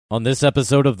On this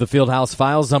episode of the Fieldhouse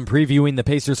Files, I'm previewing the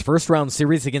Pacers' first-round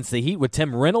series against the Heat with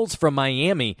Tim Reynolds from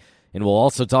Miami, and we'll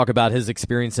also talk about his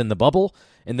experience in the bubble.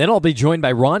 And then I'll be joined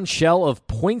by Ron Shell of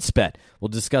PointsBet. We'll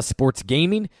discuss sports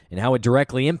gaming and how it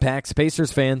directly impacts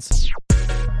Pacers fans.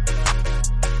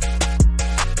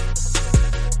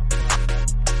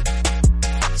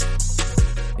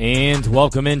 And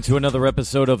welcome into another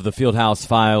episode of the Fieldhouse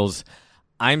Files.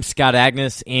 I'm Scott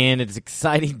Agnes, and it's an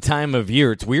exciting time of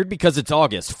year. It's weird because it's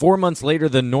August, 4 months later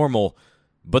than normal,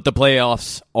 but the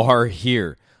playoffs are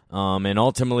here. And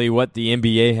ultimately what the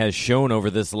NBA has shown over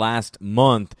this last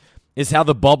month is how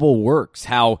the bubble works,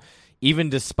 how even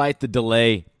despite the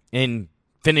delay in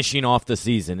finishing off the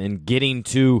season and getting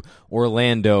to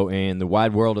Orlando and the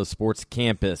Wide World of Sports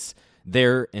campus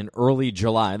there in early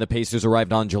July, the Pacers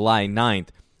arrived on July 9th.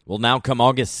 Well, now come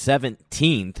August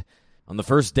 17th, on the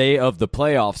first day of the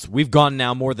playoffs, we've gone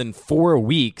now more than 4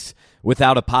 weeks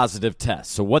without a positive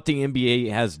test. So what the NBA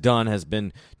has done has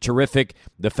been terrific.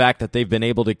 The fact that they've been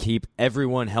able to keep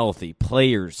everyone healthy,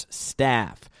 players,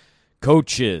 staff,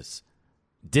 coaches,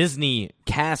 Disney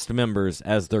cast members,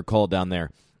 as they're called down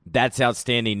there. That's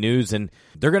outstanding news, and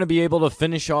they're going to be able to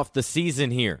finish off the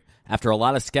season here after a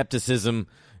lot of skepticism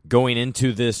going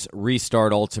into this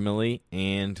restart ultimately.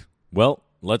 And, well,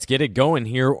 let's get it going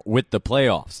here with the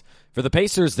playoffs. For the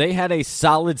Pacers, they had a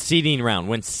solid seeding round,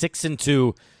 went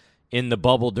 6-2 in the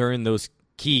bubble during those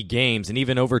key games, and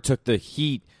even overtook the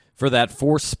Heat for that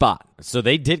 4th spot. So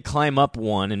they did climb up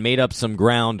one and made up some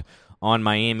ground on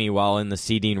Miami while in the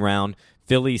seeding round.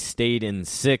 Philly stayed in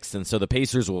 6th, and so the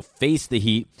Pacers will face the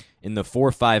Heat in the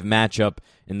 4-5 matchup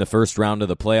in the first round of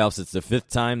the playoffs. It's the 5th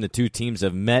time the two teams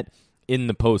have met in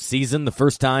the postseason, the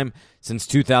first time since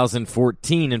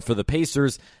 2014. And for the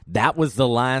Pacers, that was the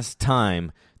last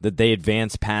time that they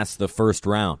advanced past the first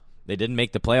round. They didn't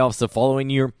make the playoffs the following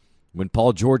year when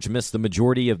Paul George missed the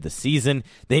majority of the season.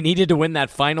 They needed to win that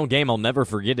final game. I'll never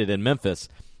forget it in Memphis.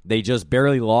 They just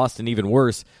barely lost, and even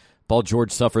worse, Paul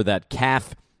George suffered that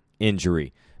calf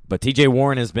injury. But TJ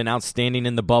Warren has been outstanding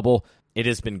in the bubble. It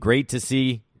has been great to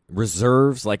see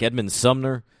reserves like Edmund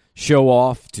Sumner show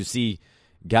off, to see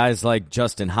guys like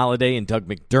Justin Holiday and Doug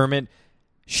McDermott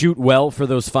shoot well for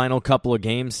those final couple of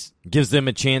games. Gives them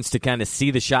a chance to kind of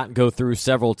see the shot go through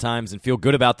several times and feel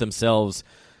good about themselves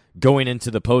going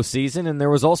into the postseason. And there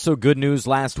was also good news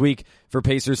last week for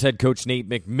Pacers head coach Nate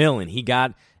McMillan. He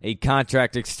got a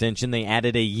contract extension. They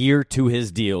added a year to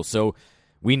his deal. So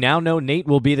we now know Nate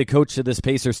will be the coach of this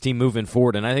Pacers team moving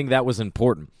forward, and I think that was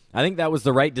important. I think that was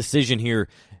the right decision here,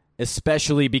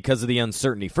 especially because of the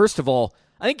uncertainty. First of all,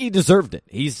 I think he deserved it.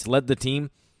 He's led the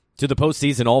team to the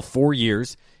postseason all 4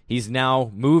 years. He's now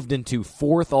moved into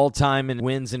 4th all-time in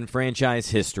wins in franchise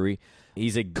history.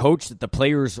 He's a coach that the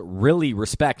players really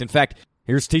respect. In fact,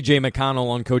 here's TJ McConnell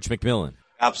on Coach McMillan.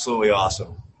 Absolutely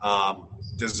awesome.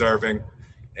 Deserving,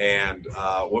 and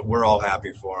we're all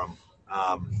happy for him.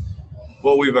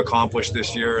 What we've accomplished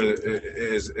this year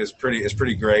is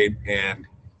pretty great, and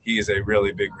he is a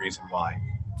really big reason why.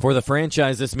 For the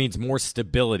franchise, this means more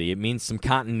stability. It means some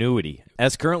continuity.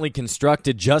 As currently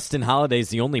constructed, Justin Holiday is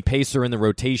the only Pacer in the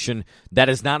rotation that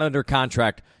is not under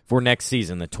contract for next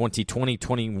season, the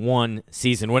 2020-21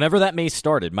 season. Whenever that may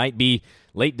start, it might be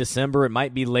late December, it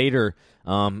might be later.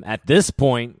 At this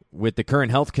point, with the current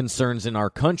health concerns in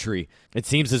our country, it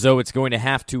seems as though it's going to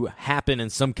have to happen in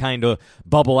some kind of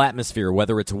bubble atmosphere,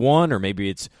 whether it's one or maybe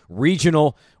it's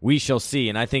regional, we shall see.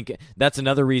 And I think that's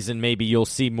another reason maybe you'll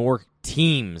see more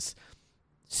teams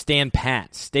stand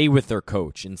pat, stay with their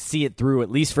coach, and see it through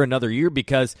at least for another year,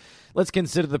 because let's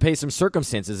consider the Pacers'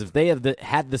 circumstances. If they have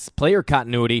had this player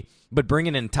continuity but bring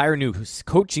an entire new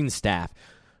coaching staff,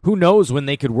 who knows when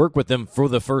they could work with them for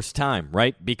the first time,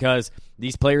 right? Because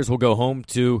these players will go home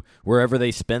to wherever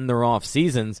they spend their off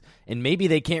seasons, and maybe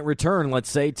they can't return, let's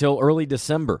say, till early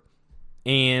December.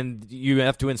 And you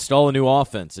have to install a new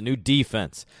offense, a new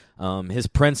defense, his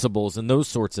principles, and those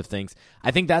sorts of things. I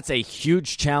think that's a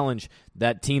huge challenge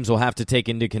that teams will have to take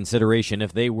into consideration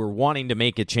if they were wanting to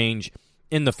make a change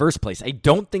in the first place. I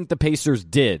don't think the Pacers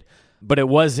did, but it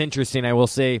was interesting, I will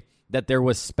say, that there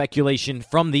was speculation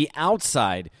from the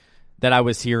outside that I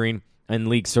was hearing in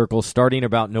league circles starting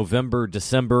about November,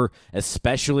 December,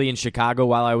 especially in Chicago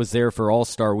while I was there for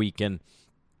All-Star Weekend.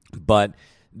 But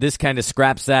this kind of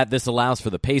scraps that. This allows for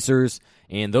the Pacers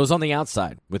and those on the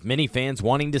outside, with many fans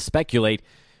wanting to speculate.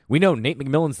 We know Nate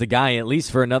McMillan's the guy at least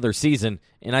for another season,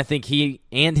 and I think he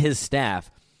and his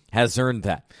staff has earned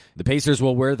that. The Pacers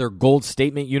will wear their gold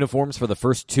statement uniforms for the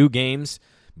first 2 games.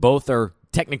 Both are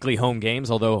technically home games,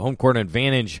 although home court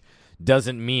advantage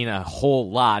doesn't mean a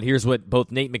whole lot. Here's what both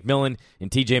Nate McMillan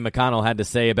and TJ McConnell had to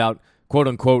say about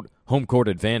quote-unquote home court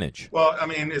advantage? Well, I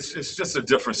mean, it's just a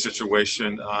different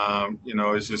situation.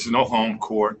 It's just no home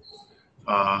court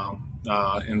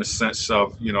in the sense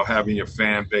of, having your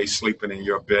fan base sleeping in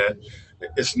your bed.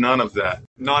 It's none of that.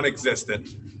 Non-existent.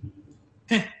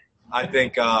 I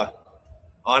think,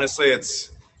 honestly, it's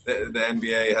the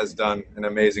NBA has done an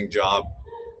amazing job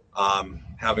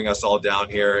having us all down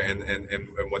here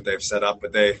and what they've set up.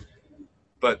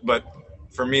 But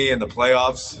for me in the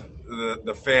playoffs,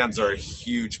 the fans are a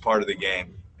huge part of the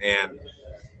game. And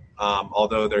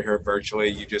although they're here virtually,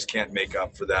 you just can't make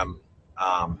up for them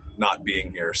not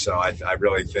being here. So I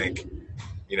really think,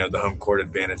 the home court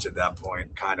advantage at that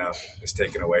point kind of is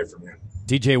taken away from you.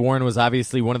 TJ Warren was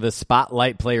obviously one of the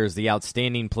spotlight players, the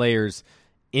outstanding players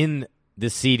in the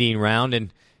seeding round.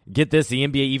 And get this, the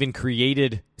NBA even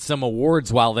created some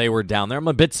awards while they were down there. I'm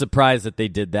a bit surprised that they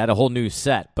did that, a whole new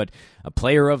set. But a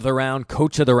player of the round,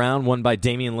 coach of the round, won by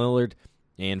Damian Lillard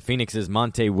and Phoenix's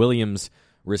Monte Williams,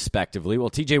 respectively.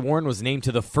 Well, TJ Warren was named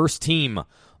to the first team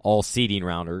all seeding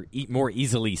round, or more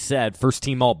easily said, first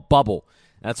team all bubble.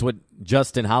 That's what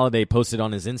Justin Holiday posted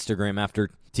on his Instagram after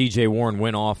TJ Warren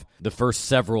went off the first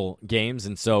several games.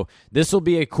 And so this will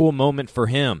be a cool moment for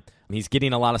him. He's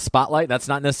getting a lot of spotlight. That's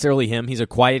not necessarily him. He's a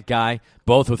quiet guy,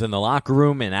 both within the locker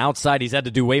room and outside. He's had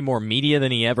to do way more media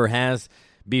than he ever has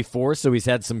before, so he's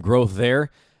had some growth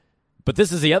there. But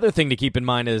this is the other thing to keep in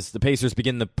mind as the Pacers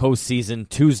begin the postseason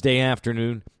Tuesday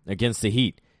afternoon against the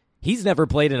Heat. He's never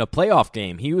played in a playoff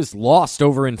game. He was lost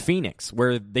over in Phoenix,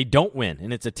 where they don't win,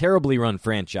 and it's a terribly run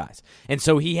franchise. And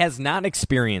so he has not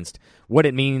experienced what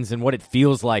it means and what it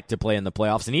feels like to play in the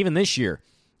playoffs. And even this year,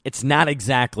 it's not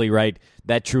exactly right,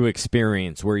 that true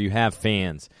experience where you have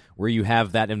fans, where you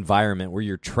have that environment, where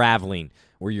you're traveling,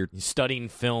 where you're studying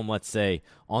film, let's say,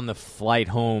 on the flight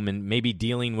home and maybe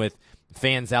dealing with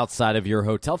fans outside of your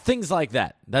hotel, things like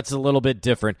that. That's a little bit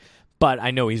different. But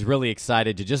I know he's really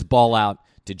excited to just ball out,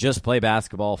 to just play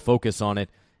basketball, focus on it,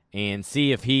 and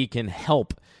see if he can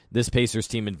help this Pacers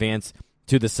team advance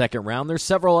to the second round. There's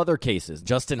several other cases.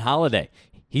 Justin Holiday,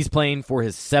 he's playing for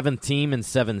his seventh team in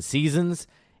 7 seasons,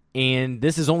 and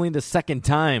this is only the second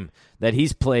time that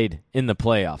he's played in the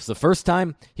playoffs. The first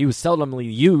time, he was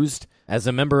seldomly used as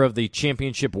a member of the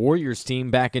Championship Warriors team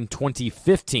back in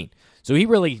 2015. So he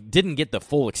really didn't get the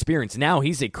full experience. Now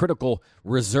he's a critical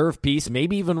reserve piece,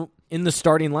 maybe even in the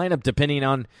starting lineup, depending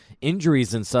on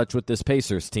injuries and such with this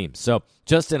Pacers team. So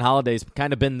Justin Holiday's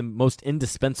kind of been the most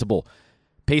indispensable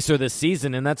Pacer this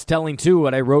season, and that's telling, too.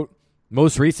 What I wrote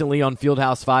most recently on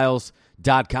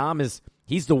FieldhouseFiles.com is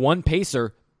he's the one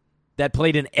Pacer that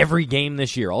played in every game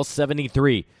this year, all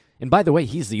 73. And by the way,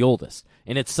 he's the oldest,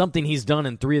 and it's something he's done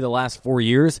in 3 of the last 4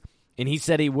 years, and he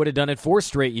said he would have done it 4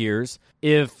 straight years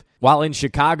if, while in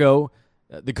Chicago,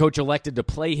 the coach elected to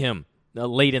play him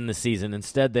late in the season.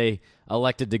 Instead, they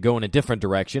elected to go in a different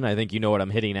direction. I think you know what I'm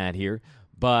hitting at here.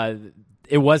 But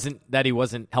it wasn't that he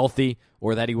wasn't healthy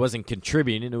or that he wasn't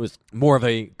contributing. It was more of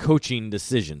a coaching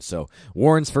decision. So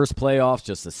Warren's first playoffs,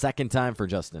 just the second time for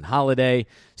Justin Holiday.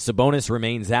 Sabonis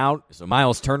remains out, so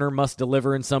Miles Turner must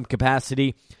deliver in some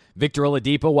capacity. Victor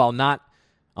Oladipo, while not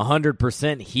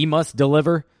 100%, he must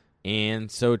deliver. And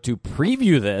so to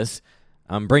preview this,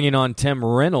 I'm bringing on Tim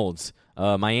Reynolds,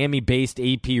 a Miami-based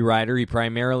AP writer. He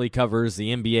primarily covers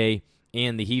the NBA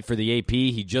and the Heat for the AP.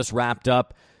 He just wrapped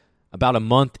up about a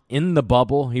month in the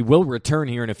bubble. He will return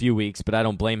here in a few weeks, but I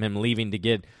don't blame him leaving to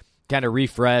get kind of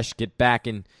refreshed, get back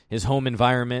in his home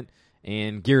environment,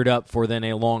 and geared up for then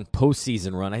a long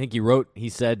postseason run. I think he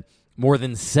said, more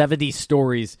than 70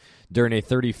 stories during a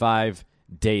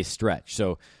 35-day stretch.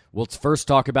 So we'll first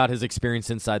talk about his experience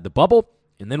inside the bubble,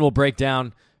 and then we'll break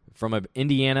down from an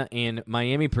Indiana and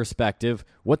Miami perspective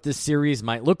what this series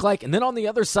might look like. And then on the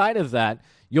other side of that,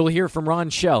 you'll hear from Ron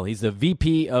Shell. He's the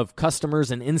VP of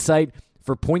Customers and Insight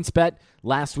for PointsBet.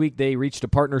 Last week, they reached a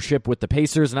partnership with the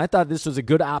Pacers, and I thought this was a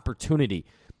good opportunity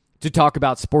to talk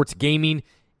about sports gaming,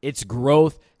 its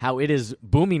growth, how it is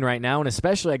booming right now, and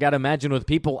especially, I got to imagine, with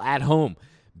people at home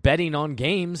betting on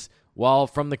games while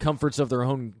from the comforts of their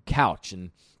own couch.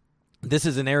 And this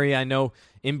is an area I know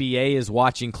NBA is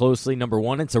watching closely. Number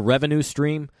one, it's a revenue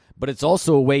stream, but it's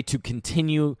also a way to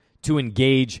continue to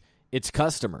engage its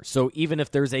customers. So even if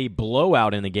there's a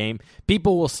blowout in the game,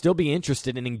 people will still be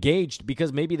interested and engaged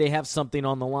because maybe they have something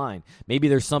on the line. Maybe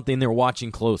there's something they're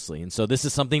watching closely. And so this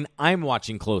is something I'm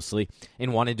watching closely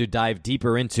and wanted to dive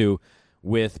deeper into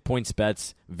with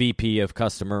PointsBet's VP of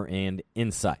Customer and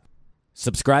Insight.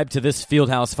 Subscribe to this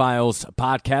Fieldhouse Files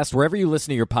podcast wherever you listen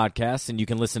to your podcasts, and you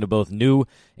can listen to both new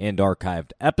and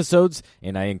archived episodes.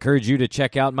 And I encourage you to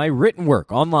check out my written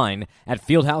work online at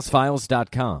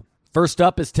fieldhousefiles.com. First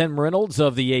up is Tim Reynolds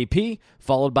of the AP,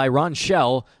 followed by Ron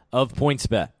Shell of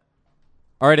PointsBet.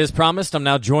 All right, as promised, I'm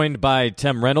now joined by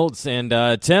Tim Reynolds.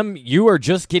 And Tim, you are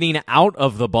just getting out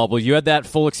of the bubble. You had that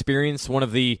full experience, one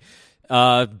of the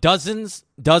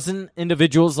dozen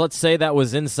individuals, let's say, that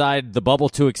was inside the bubble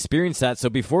to experience that. So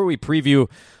before we preview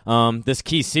this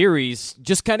key series,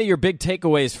 just kind of your big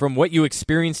takeaways from what you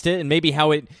experienced it and maybe how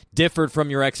it differed from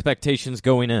your expectations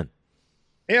going in.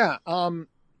 Yeah,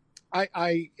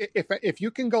 if you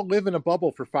can go live in a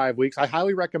bubble for 5 weeks, I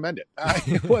highly recommend it.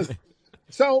 It was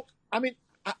so. I mean,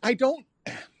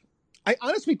 I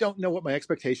honestly don't know what my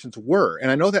expectations were, and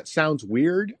I know that sounds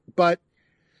weird, but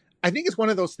I think it's one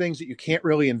of those things that you can't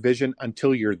really envision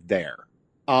until you're there.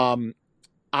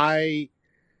 I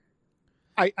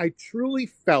truly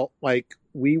felt like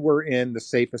we were in the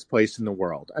safest place in the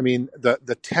world. I mean,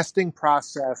 the testing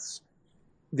process,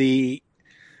 the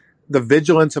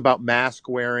vigilance about mask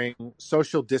wearing,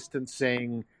 social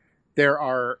distancing. There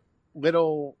are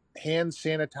little hand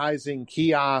sanitizing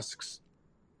kiosks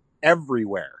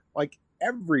everywhere, like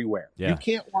everywhere. Yeah. You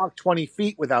can't walk 20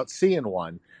 feet without seeing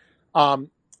one.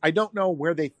 I don't know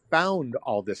where they found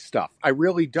all this stuff. I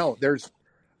really don't. There's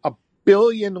a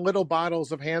billion little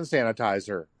bottles of hand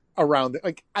sanitizer around it.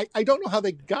 Like, I don't know how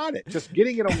they got it. Just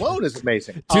getting it alone is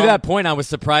amazing. To that point, I was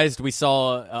surprised we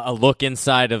saw a look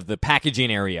inside of the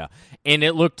packaging area, and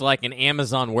it looked like an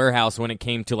Amazon warehouse when it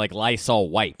came to like Lysol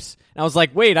wipes. And I was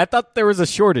like, wait, I thought there was a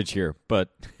shortage here, but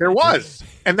there was,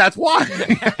 and that's why.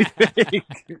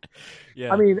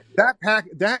 Yeah. I mean,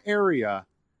 that area,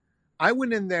 I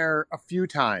went in there a few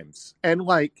times, and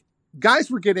like guys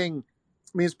were getting.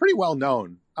 I mean, it's pretty well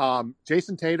known.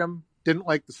 Jason Tatum didn't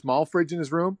like the small fridge in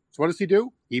his room, so what does he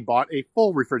do? He bought a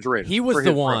full refrigerator. He was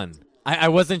the one. I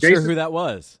wasn't sure who that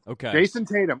was. Okay, Jason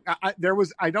Tatum.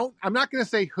 I'm not going to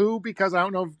say who because I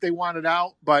don't know if they want it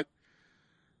out, but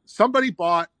somebody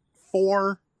bought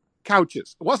 4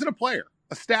 couches. It wasn't a player,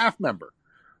 a staff member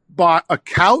bought a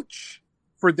couch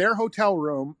for their hotel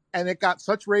room, and it got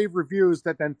such rave reviews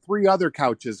that then 3 other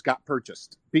couches got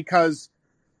purchased because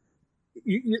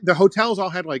the hotels all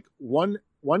had like one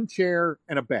chair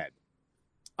and a bed.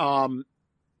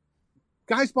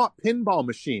 Guys bought pinball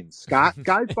machines, Scott.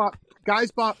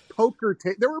 Guys bought poker.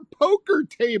 There were poker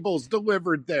tables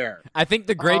delivered there. I think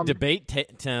the great debate,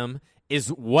 Tim, is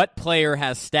what player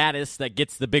has status that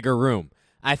gets the bigger room.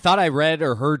 I thought I read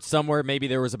or heard somewhere maybe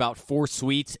there was about 4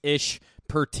 suites-ish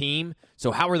per team.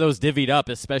 So how are those divvied up,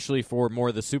 especially for more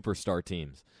of the superstar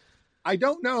teams? I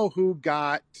don't know who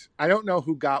got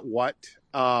what.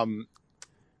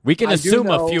 We can assume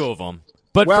a few of them.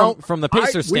 But from the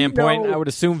Pacers standpoint, I would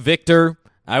assume Victor.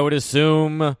 I would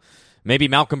assume maybe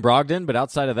Malcolm Brogdon. But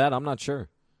outside of that, I'm not sure.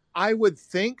 I would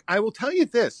think. I will tell you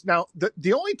this. Now,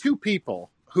 the only 2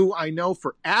 people who I know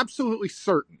for absolutely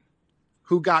certain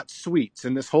who got suites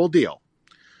in this whole deal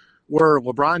were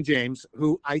LeBron James,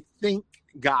 who I think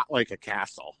got like a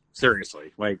castle.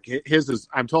 Seriously. Like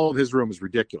I'm told his room is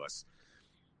ridiculous.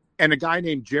 And a guy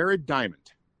named Jared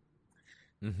Diamond.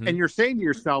 Mm-hmm. And you're saying to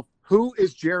yourself, who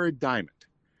is Jared Diamond?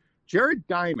 Jared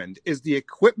Diamond is the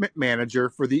equipment manager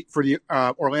for the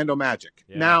Orlando Magic.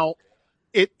 Yeah. Now,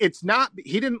 it's not,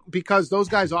 he didn't, because those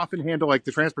guys often handle like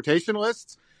the transportation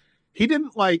lists. He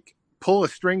didn't like pull a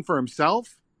string for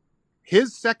himself.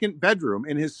 His second bedroom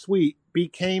in his suite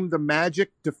became the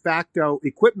Magic de facto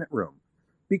equipment room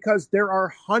because there are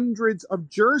hundreds of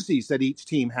jerseys that each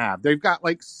team have. They've got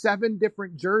like 7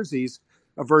 different jerseys,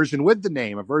 a version with the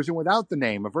name, a version without the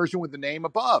name, a version with the name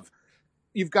above.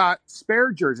 You've got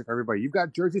spare jerseys for everybody. You've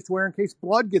got jerseys to wear in case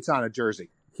blood gets on a jersey.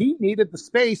 He needed the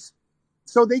space.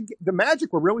 So the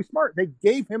Magic were really smart. They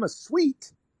gave him a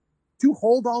suite to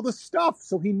hold all the stuff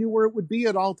so he knew where it would be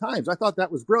at all times. I thought that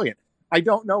was brilliant. I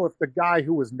don't know if the guy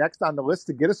who was next on the list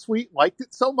to get a suite liked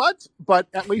it so much, but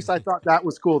at least I thought that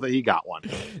was cool that he got one.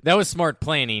 That was smart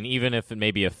planning, even if it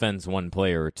maybe offends one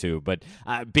player or two. But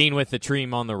being with the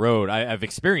team on the road, I've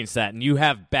experienced that, and you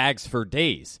have bags for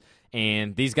days.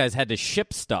 And these guys had to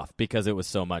ship stuff because it was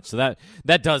so much. So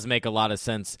that does make a lot of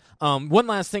sense. One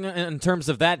last thing in terms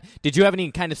of that, did you have any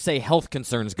kind of, say, health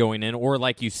concerns going in? Or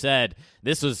like you said,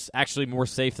 this was actually more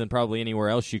safe than probably anywhere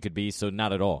else you could be, so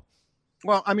not at all?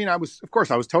 Well, I mean, I was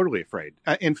totally afraid.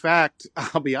 In fact,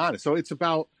 I'll be honest. So it's like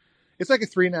a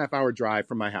 3.5 hour drive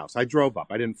from my house. I drove up.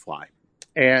 I didn't fly.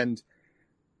 And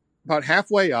about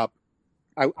halfway up,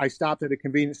 I stopped at a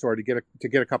convenience store to get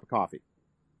a cup of coffee.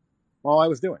 All I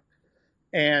was doing.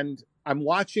 And I'm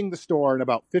watching the store, and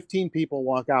about 15 people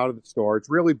walk out of the store. It's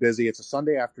really busy. It's a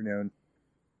Sunday afternoon,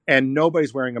 and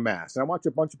nobody's wearing a mask. And I watch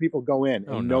a bunch of people go in,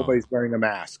 and nobody's wearing a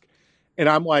mask. And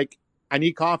I'm like, I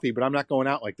need coffee, but I'm not going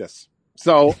out like this.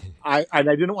 So I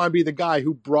didn't want to be the guy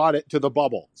who brought it to the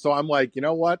bubble. So I'm like, you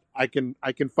know what? I can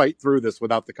fight through this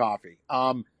without the coffee.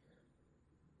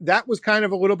 That was kind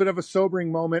of a little bit of a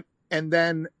sobering moment. And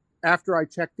then after I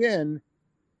checked in,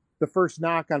 the first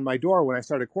knock on my door when I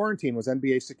started quarantine was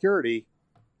NBA security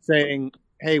saying,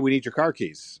 "Hey, we need your car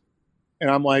keys." And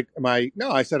I'm like,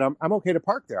 no, I said, I'm okay to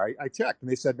park there. I checked.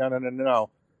 And they said, no.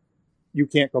 You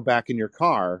can't go back in your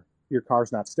car. Your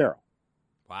car's not sterile.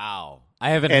 Wow.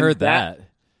 I haven't heard that.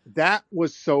 That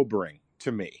was sobering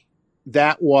to me.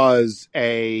 That was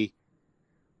a,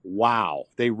 wow,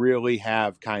 they really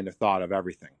have kind of thought of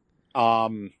everything.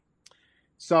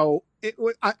 So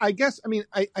I guess, I mean,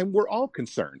 we're all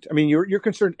concerned. I mean, you're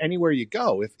concerned anywhere you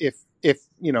go. If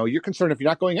you're concerned if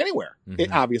you're not going anywhere,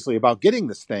 obviously about getting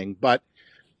this thing, but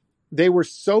they were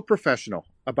so professional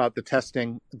about the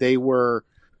testing.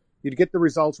 You'd get the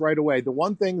results right away. The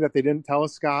one thing that they didn't tell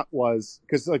us, Scott, was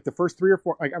because like the first 3 or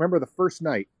 4, like I remember the first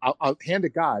night, I'll hand to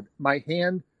God, my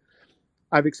hand,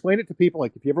 I've explained it to people.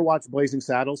 Like if you ever watch Blazing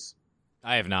Saddles.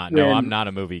 I have not. No, I'm not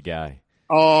a movie guy.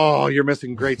 Oh, you're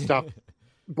missing great stuff.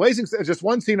 Just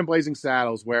one scene in Blazing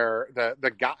Saddles where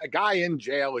the guy in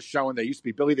jail is showing they used to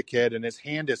be Billy the Kid and his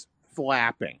hand is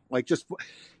flapping. Like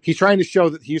he's trying to show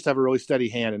that he used to have a really steady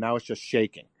hand and now it's just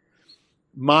shaking.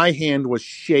 My hand was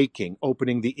shaking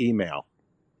opening the email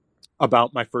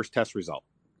about my first test result.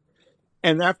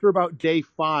 And after about day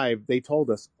 5, they told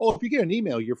us, if you get an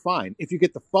email, you're fine. If you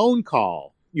get the phone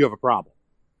call, you have a problem.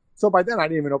 So by then I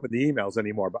didn't even open the emails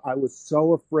anymore, but I was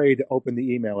so afraid to open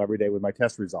the email every day with my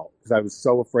test result because I was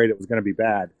so afraid it was going to be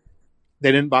bad.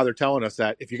 They didn't bother telling us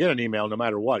that if you get an email, no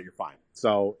matter what, you're fine.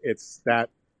 So it's that.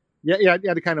 Yeah, you had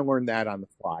to kind of learn that on the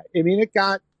fly. I mean,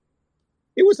 I'll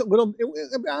be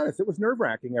honest, it was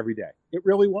nerve-wracking every day. It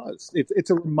really was.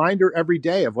 It's a reminder every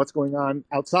day of what's going on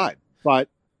outside. But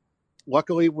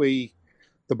luckily,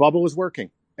 the bubble was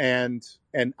working. And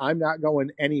I'm not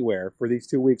going anywhere for these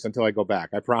 2 weeks until I go back.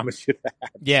 I promise you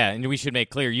that. Yeah, and we should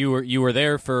make clear, you were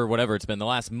there for whatever it's been, the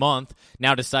last month,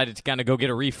 now decided to kind of go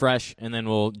get a refresh, and then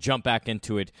we'll jump back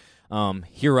into it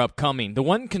here upcoming. The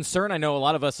one concern I know a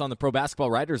lot of us on the Pro Basketball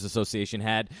Writers Association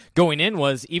had going in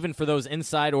was, even for those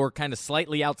inside or kind of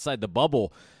slightly outside the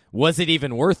bubble, was it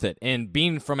even worth it? And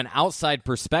being from an outside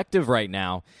perspective right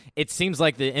now, it seems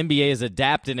like the NBA has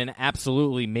adapted and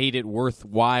absolutely made it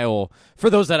worthwhile for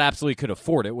those that absolutely could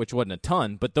afford it, which wasn't a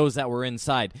ton, but those that were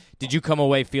inside. Did you come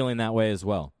away feeling that way as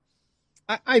well?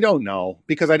 I don't know,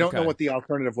 because I don't know what the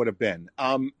alternative would have been.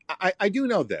 I do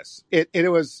know this.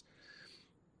 It was,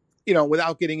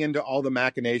 without getting into all the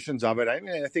machinations of it, I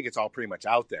mean, I think it's all pretty much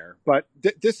out there. But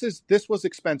this was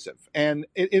expensive, and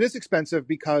it is expensive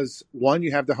because, one,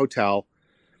 you have the hotel,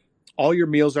 all your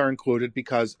meals are included.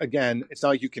 Because again, it's not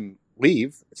like you can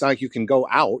leave, it's not like you can go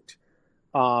out.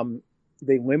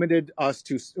 They limited us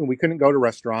to, we couldn't go to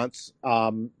restaurants.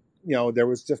 There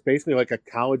was just basically like a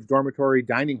college dormitory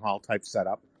dining hall type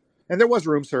setup, and there was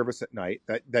room service at night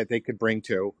that they could bring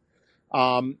to.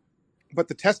 But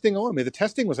the testing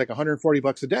was like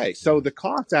 $140 a day. So the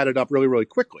costs added up really, really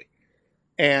quickly.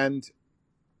 And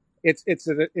it's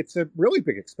a really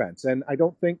big expense. And I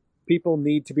don't think people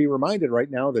need to be reminded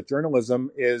right now that journalism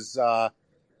is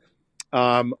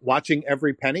watching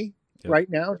every penny right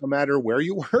now, no matter where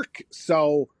you work.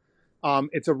 So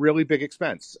it's a really big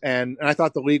expense. And I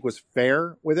thought the league was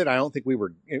fair with it. I don't think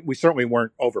we certainly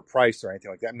weren't overpriced or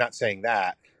anything like that. I'm not saying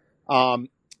that.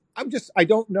 I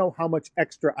don't know how much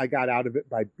extra I got out of it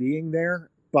by being there,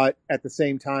 but at the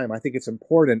same time, I think it's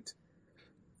important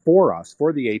for us,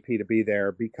 for the AP, to be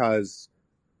there because,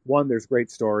 one, there's great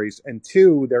stories, and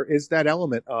two, there is that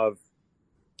element of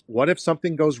what if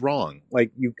something goes wrong?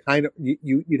 Like you'd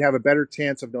have a better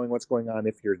chance of knowing what's going on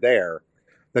if you're there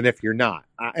than if you're not.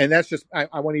 And that's just, I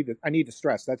need to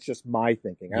stress, that's just my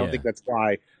thinking. I don't think that's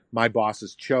why my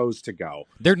bosses chose to go.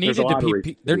 There needed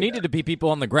to be people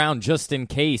on the ground just in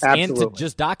case. Absolutely. And to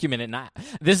just document it. And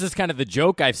this is kind of the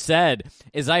joke I've said,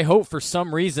 is I hope for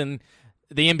some reason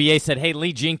the NBA said, hey,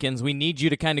 Lee Jenkins, we need you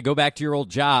to kind of go back to your old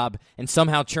job and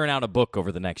somehow churn out a book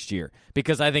over the next year,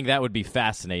 because I think that would be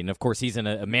fascinating. Of course, he's in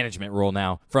a management role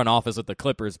now, front office with the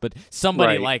Clippers, but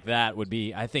somebody like that would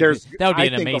be, I think that would be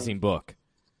an amazing book.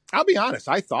 I'll be honest,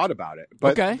 I thought about it,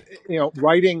 but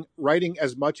writing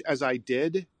as much as I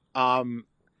did, I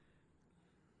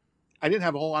didn't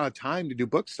have a whole lot of time to do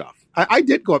book stuff. I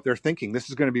did go up there thinking this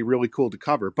is going to be really cool to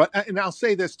cover, and I'll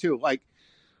say this too, like,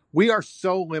 we are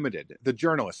so limited. The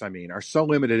journalists, are so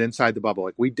limited inside the bubble.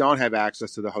 Like, we don't have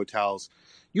access to the hotels.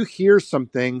 You hear some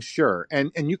things, sure,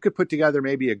 and you could put together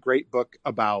maybe a great book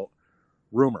about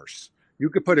rumors. You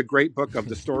could put a great book of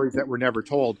the stories that were never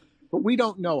told. but we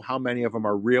don't know how many of them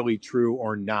are really true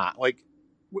or not. Like,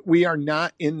 we are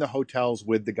not in the hotels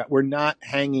with the guys. We're not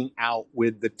hanging out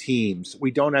with the teams.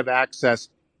 We don't have access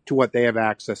to what they have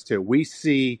access to. We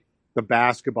see the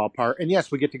basketball part. And yes,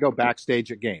 we get to go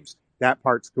backstage at games. That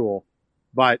part's cool.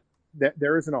 But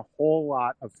there isn't a whole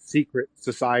lot of secret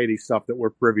society stuff that we're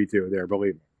privy to there,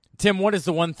 believe me. Tim, what is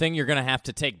the one thing you're going to have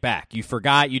to take back? You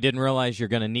forgot, you didn't realize you're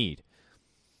going to need?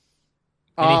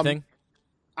 Anything?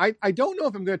 I don't know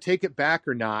if I'm going to take it back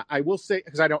or not. I will say,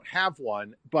 because I don't have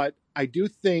one, but I do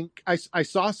think I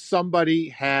saw somebody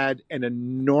had an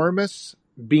enormous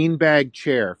beanbag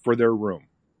chair for their room.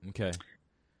 Okay.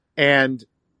 And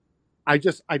I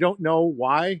don't know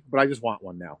why, but I just want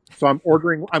one now. So I'm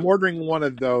ordering one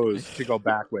of those to go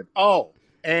back with. Oh,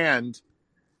 and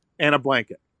a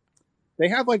blanket. They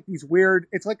have like these weird,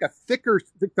 it's like a thicker,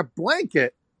 the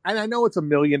blanket, and I know it's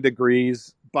 1,000,000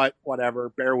 degrees, but whatever,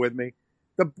 bear with me.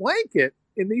 The blanket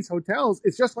in these hotels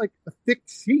is just like a thick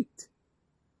sheet.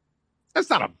 That's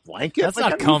not a blanket. That's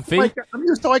not comfy. I'm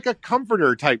just like a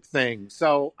comforter type thing.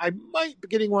 So I might be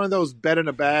getting one of those bed in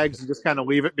a bags and just kind of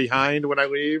leave it behind when I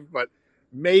leave, but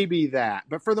maybe that.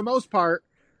 But for the most part,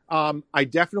 I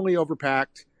definitely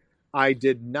overpacked. I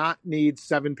did not need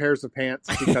 7 pairs of pants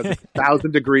because it's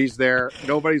 1,000 degrees there.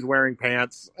 Nobody's wearing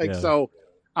pants. So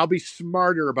I'll be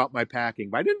smarter about my packing.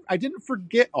 But I didn't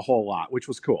forget a whole lot, which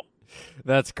was cool.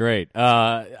 That's great.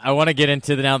 I want to get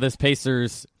into now this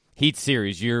Pacers Heat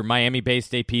series. You're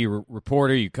Miami-based AP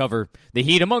reporter. You cover the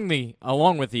Heat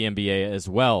along with the NBA as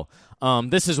well.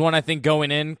 This is one I think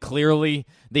going in, clearly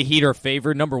the Heat are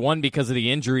favored, number one, because of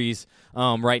the injuries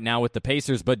right now with the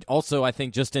Pacers, but also I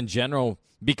think just in general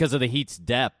because of the Heat's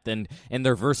depth and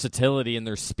their versatility and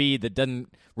their speed that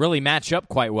doesn't really match up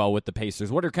quite well with the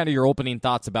Pacers. What are kind of your opening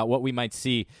thoughts about what we might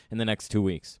see in the next 2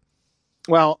 weeks?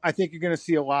 Well, I think you're going to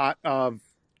see a lot of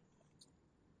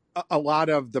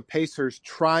the Pacers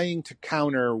trying to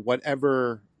counter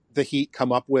whatever the Heat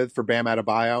come up with for Bam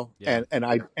Adebayo,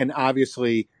 and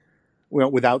obviously,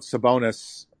 without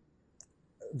Sabonis,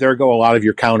 there go a lot of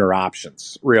your counter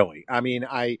options. Really, I mean,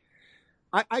 I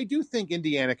do think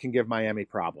Indiana can give Miami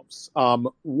problems.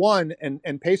 One,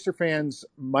 and Pacer fans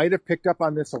might have picked up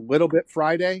on this a little bit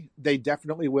Friday. They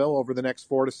definitely will over the next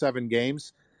 4 to 7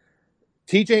 games.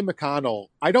 TJ McConnell,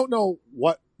 I don't know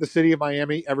what the city of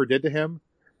Miami ever did to him.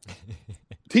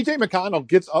 TJ McConnell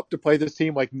gets up to play this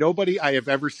team like nobody I have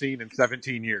ever seen in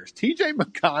 17 years. TJ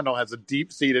McConnell has a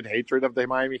deep-seated hatred of the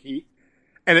Miami Heat,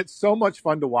 and it's so much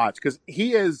fun to watch because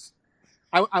he is.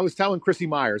 I was telling Chrissy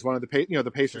Myers, one of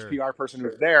the Pacers PR person who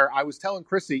was there. I was telling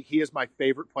Chrissy he is my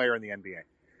favorite player in the NBA,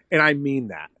 and I mean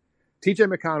that.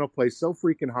 TJ McConnell plays so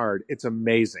freaking hard; it's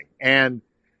amazing, and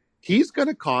he's going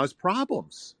to cause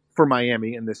problems for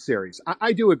Miami in this series.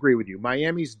 I do agree with you.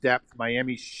 Miami's depth,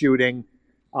 Miami's shooting,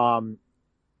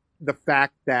 the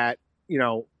fact that,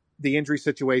 the injury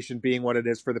situation being what it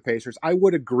is for the Pacers, I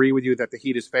would agree with you that the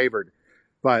Heat is favored,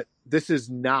 but this is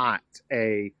not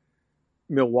a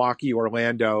Milwaukee,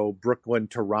 Orlando, Brooklyn,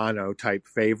 Toronto type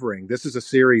favoring. This is a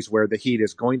series where the Heat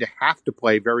is going to have to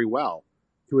play very well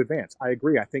to advance. I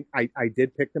agree. I think I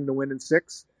did pick them to win in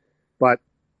 6, but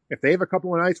if they have a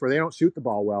couple of nights where they don't shoot the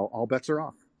ball well, all bets are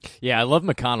off. Yeah, I love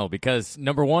McConnell because,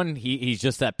 number one, he's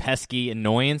just that pesky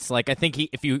annoyance. Like, I think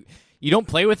if you don't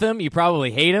play with him, you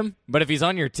probably hate him. But if he's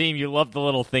on your team, you love the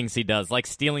little things he does, like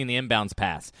stealing the inbounds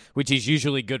pass, which he's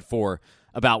usually good for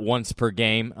about once per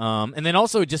game. And then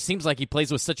also it just seems like he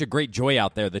plays with such a great joy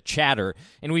out there, the chatter.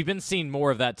 And we've been seeing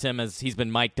more of that, Tim, as he's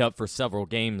been mic'd up for several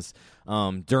games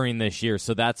during this year.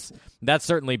 So that's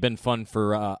certainly been fun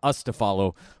for us to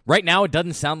follow. Right now, it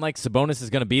doesn't sound like Sabonis is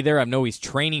going to be there. I know he's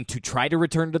training to try to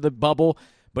return to the bubble.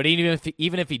 But even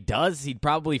if he does, he'd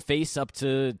probably face up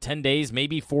to 10 days,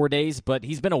 maybe 4 days. But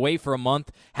he's been away for a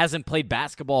month, hasn't played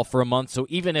basketball for a month. So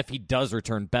even if he does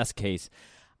return, best case,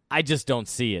 I just don't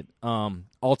see it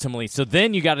ultimately. So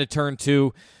then you got to turn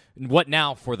to what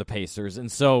now for the Pacers.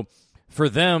 And so for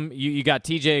them, you got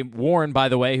TJ Warren, by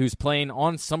the way, who's playing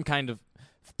on some kind of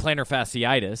plantar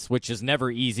fasciitis, which is never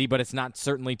easy, but it's not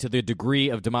certainly to the degree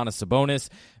of Domantas Sabonis.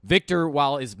 Victor,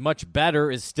 while is much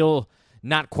better, is still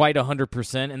not quite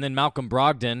 100%. And then Malcolm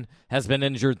Brogdon has been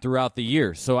injured throughout the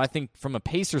year. So I think from a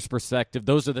Pacers perspective,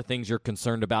 those are the things you're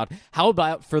concerned about. How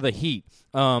about for the Heat?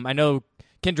 I know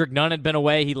Kendrick Nunn had been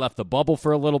away. He left the bubble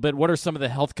for a little bit. What are some of the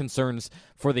health concerns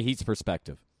for the Heat's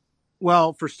perspective?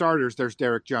 Well, for starters, there's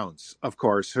Derek Jones, of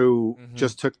course, who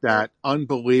just took that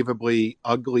unbelievably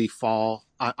ugly fall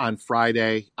on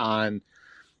Friday.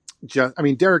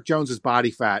 Derek Jones's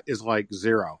body fat is like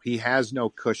 0. He has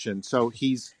no cushion. So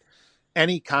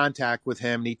any contact with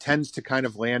him, and he tends to kind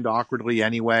of land awkwardly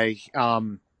anyway.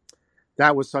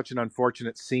 that was such an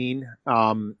unfortunate scene.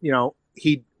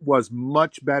 He was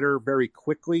much better very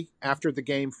quickly after the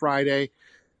game Friday.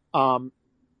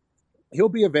 He'll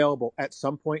be available at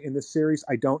some point in this series.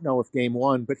 I don't know if game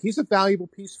one, but he's a valuable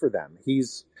piece for them.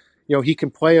 He's, he can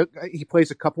play, he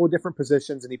plays a couple of different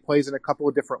positions and he plays in a couple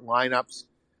of different lineups.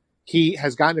 He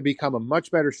has gotten to become a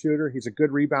much better shooter. He's a good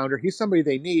rebounder. He's somebody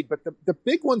they need. But the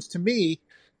big ones to me,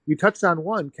 you touched on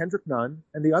one, Kendrick Nunn,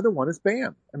 and the other one is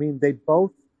Bam. I mean, they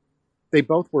both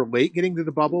were late getting to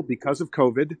the bubble because of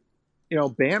COVID.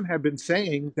 Bam had been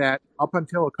saying that up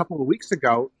until a couple of weeks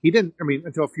ago,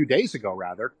 until a few days ago,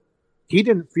 rather, he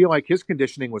didn't feel like his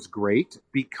conditioning was great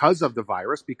because of the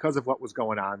virus, because of what was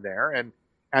going on there. And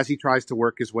as he tries to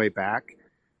work his way back,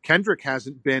 Kendrick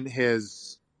hasn't been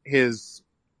his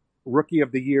rookie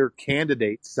of the year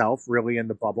candidate self really in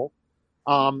the bubble.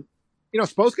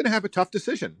 Spo's going to have a tough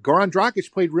decision. Goran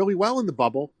Dragic played really well in the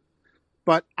bubble,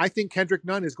 but I think Kendrick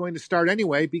Nunn is going to start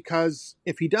anyway, because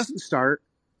if he doesn't start,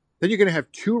 then you're going to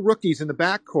have two rookies in the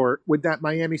backcourt with that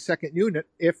Miami second unit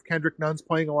if Kendrick Nunn's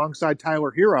playing alongside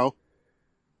Tyler Hero.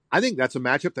 I think that's a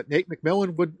matchup that Nate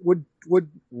McMillan would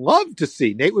love to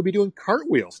see. Nate would be doing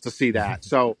cartwheels to see that.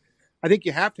 So I think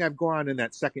you have to have Goran in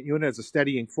that second unit as a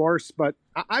steadying force. But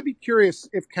I'd be curious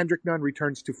if Kendrick Nunn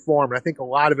returns to form. And I think a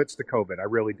lot of it's the COVID. I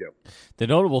really do. The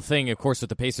notable thing, of course, with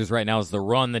the Pacers right now is the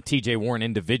run that T.J. Warren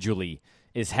individually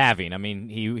is having. I mean,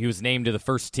 he was named to the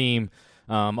first team.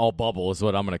 All bubble is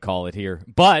what I'm going to call it here.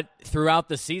 But throughout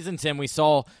the season, Tim, we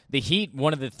saw the Heat,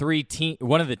 one of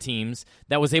the teams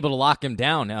that was able to lock him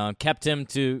down, kept him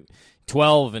to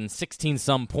 12 and 16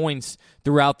 some points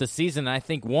throughout the season. And I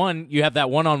think you have that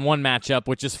one-on-one matchup,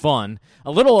 which is fun.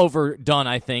 A little overdone,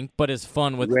 I think, but is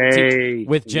fun with Jimmy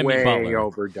Butler. Way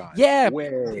overdone. Yeah,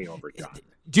 way overdone.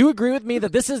 Do you agree with me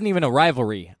that this isn't even a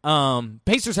rivalry?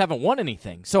 Pacers haven't won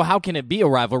anything, so how can it be a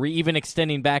rivalry, even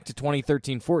extending back to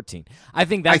 2013-14? I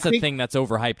think that's a thing that's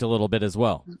overhyped a little bit as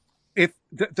well. If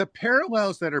the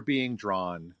parallels that are being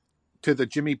drawn to the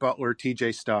Jimmy Butler,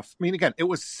 TJ stuff, I mean, again, it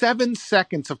was 7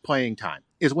 seconds of playing time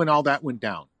is when all that went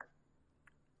down.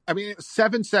 I mean,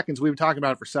 7 seconds. We've been talking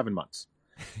about it for 7 months.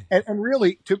 and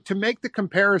really, to make the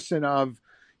comparison of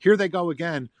here they go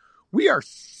again, we are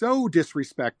so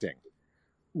disrespecting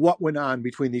what went on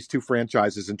between these two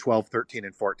franchises in 12, 13,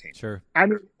 and 14. Sure. I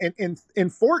mean, in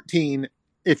 14,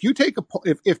 if you take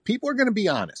if people are going to be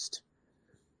honest,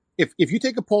 if you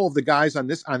take a poll of the guys on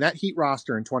that Heat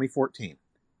roster in 2014,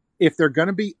 if they're going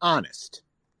to be honest,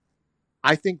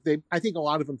 I think a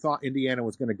lot of them thought Indiana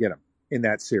was going to get them in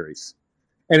that series.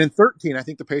 And in 13, I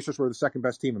think the Pacers were the second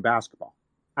best team in basketball.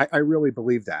 I really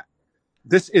believe that.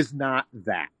 This is not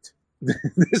that.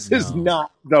 This is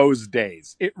not those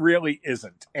days. It really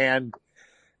isn't. And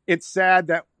it's sad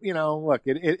that, look,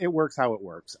 it works how it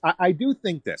works. I do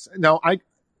think this. No,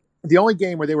 the only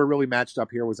game where they were really matched up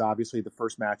here was obviously the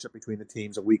first matchup between the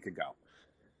teams a week ago.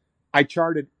 I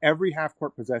charted every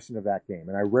half-court possession of that game,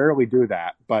 and I rarely do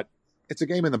that, but it's a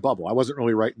game in the bubble. I wasn't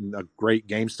really writing a great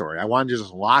game story. I wanted to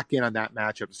just lock in on that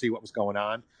matchup to see what was going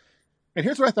on. And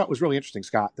here's what I thought was really interesting,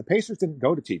 Scott. The Pacers didn't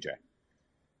go to TJ.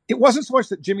 It wasn't so much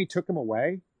that Jimmy took him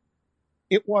away.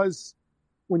 It was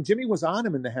when Jimmy was on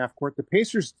him in the half court, the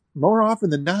Pacers more often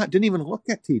than not didn't even look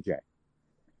at TJ.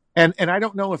 And I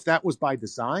don't know if that was by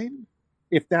design,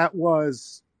 if that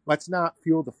was, let's not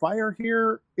fuel the fire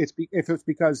here. If it's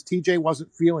because TJ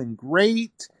wasn't feeling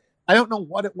great. I don't know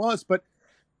what it was, but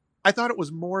I thought it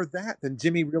was more that than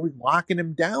Jimmy really locking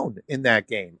him down in that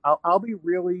game. I'll be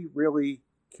really, really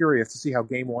curious to see how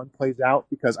game one plays out,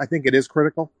 because I think it is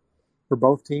critical for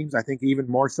both teams. I think even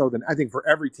more so than I think for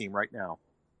every team right now.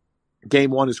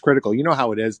 Game one is critical. You know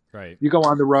how it is. Right. You go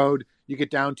on the road, you get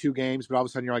down 2 games, but all of a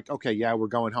sudden you're like, okay, yeah, we're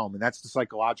going home. And that's the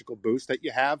psychological boost that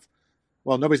you have.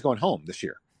 Well, nobody's going home this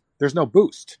year. There's no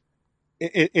boost.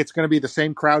 It's going to be the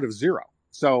same crowd of 0.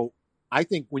 So I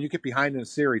think when you get behind in a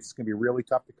series, it's going to be really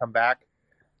tough to come back.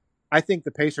 I think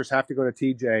the Pacers have to go to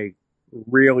TJ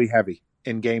really heavy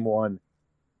in game one.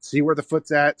 See where the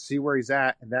foot's at, see where he's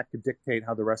at, and that could dictate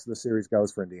how the rest of the series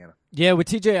goes for Indiana. Yeah, with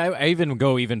TJ, I even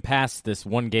go past this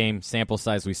 1-game sample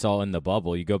size we saw in the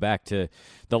bubble. You go back to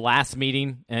the last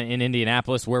meeting in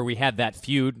Indianapolis where we had that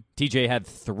feud. TJ had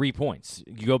 3 points.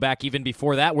 You go back even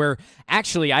before that where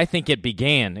actually I think it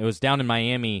began. It was down in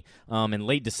Miami in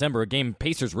late December, a game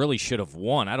Pacers really should have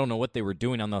won. I don't know what they were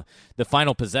doing on the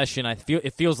final possession.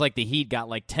 It feels like the Heat got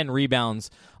like 10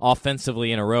 rebounds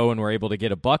offensively in a row and were able to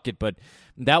get a bucket, but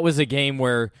that was a game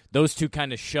where those two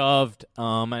kind of shoved.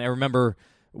 I remember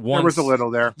There was a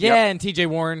little there. Yeah, Yep. and TJ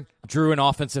Warren drew an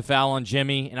offensive foul on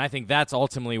Jimmy, and I think that's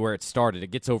ultimately where it started.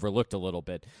 It gets overlooked a little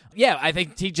bit. Yeah, I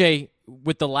think TJ,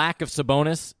 with the lack of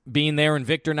Sabonis being there and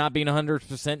Victor not being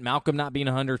 100%, Malcolm not being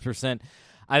 100%,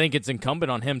 I think it's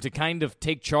incumbent on him to kind of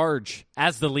take charge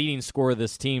as the leading scorer of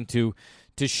this team to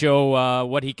show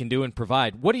what he can do and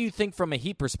provide. What do you think from a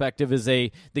Heat perspective is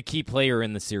the key player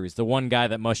in the series, the one guy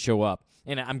that must show up?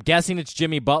 And I'm guessing it's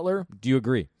Jimmy Butler. Do you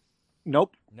agree?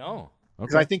 Nope. No.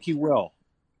 Because I think he will.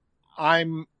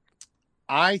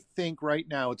 I think right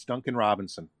now it's Duncan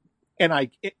Robinson. And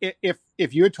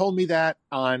if you had told me that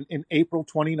in April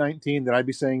 2019 that I'd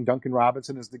be saying Duncan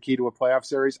Robinson is the key to a playoff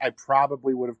series, I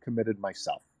probably would have committed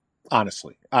myself.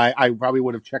 Honestly, I probably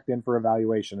would have checked in for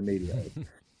evaluation immediately.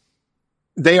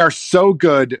 They are so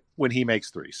good when he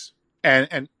makes threes, and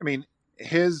I mean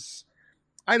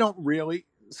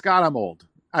Scott. I'm old.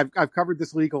 I've covered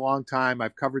this league a long time.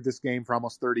 I've covered this game for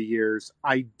almost 30 years.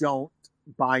 I don't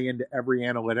buy into every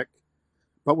analytic.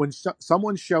 But when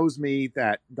someone shows me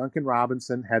that Duncan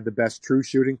Robinson had the best true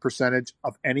shooting percentage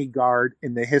of any guard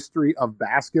in the history of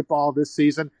basketball this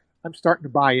season, I'm starting to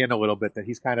buy in a little bit that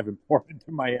he's kind of important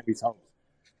to Miami's hopes.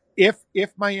 If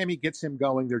Miami gets him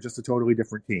going, they're just a totally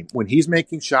different team. When he's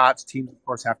making shots, teams, of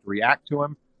course, have to react to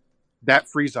him. That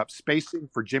frees up spacing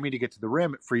for Jimmy to get to the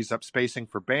rim. It frees up spacing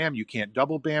for Bam. You can't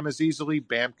double Bam as easily.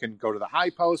 Bam can go to the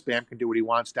high post. Bam can do what he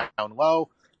wants down low.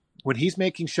 When he's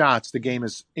making shots, the game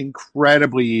is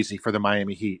incredibly easy for the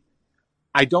Miami Heat.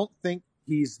 I don't think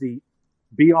he's the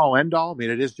be-all, end-all. I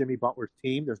mean, it is Jimmy Butler's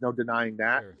team. There's no denying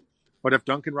that. Sure. But if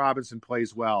Duncan Robinson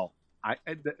plays well,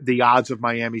 the odds of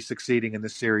Miami succeeding in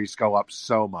this series go up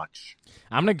so much.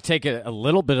 I'm going to take a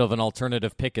little bit of an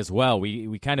alternative pick as well.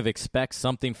 We kind of expect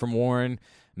something from Warren,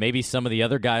 maybe some of the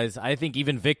other guys. I think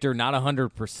even Victor, not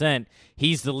 100%.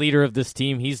 He's the leader of this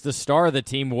team. He's the star of the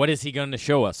team. What is he going to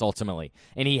show us ultimately?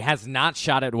 And he has not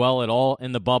shot it well at all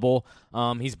in the bubble.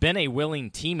 He's been a willing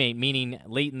teammate, meaning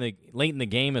late in the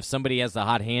game, if somebody has the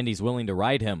hot hand, he's willing to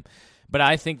ride him. But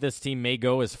I think this team may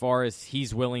go as far as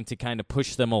he's willing to kind of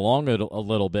push them along a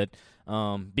little bit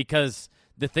because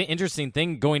the interesting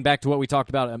thing, going back to what we talked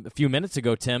about a few minutes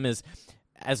ago, Tim, is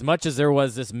as much as there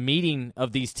was this meeting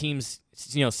of these teams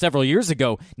several years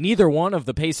ago, neither one of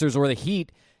the Pacers or the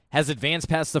Heat has advanced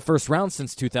past the first round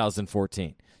since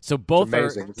 2014. So both are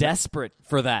desperate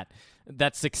for that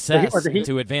success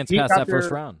to advance past that first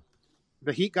round.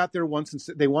 The Heat got there once,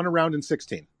 and they won a round in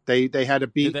 16. They had to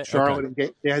beat Charlotte. Okay.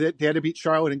 They had to beat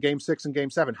Charlotte in Game 6 and Game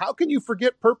 7. How can you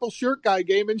forget Purple Shirt Guy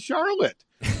game in Charlotte?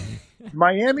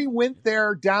 Miami went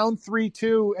there down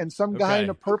 3-2, and some guy in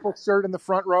a purple shirt in the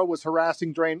front row was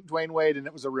harassing Dwayne Wade, and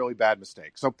it was a really bad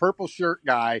mistake. So Purple Shirt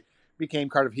Guy became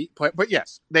part of Heat play. But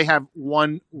yes, they have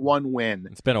one win.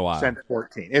 It's been a while since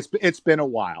 14. It's been a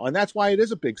while, and that's why it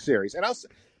is a big series. And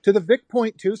to the Vic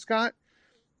point too, Scott.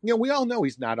 We all know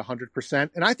he's not 100%,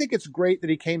 and I think it's great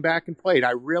that he came back and played.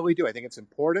 I really do. I think it's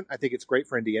important. I think it's great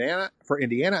for Indiana.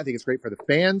 I think it's great for the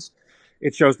fans.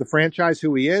 It shows the franchise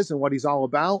who he is and what he's all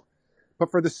about. But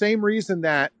for the same reason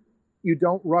that you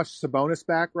don't rush Sabonis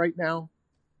back right now,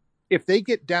 if they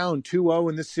get down 2-0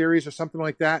 in this series or something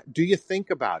like that, do you think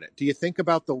about it? Do you think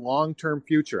about the long-term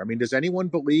future? I mean, does anyone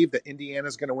believe that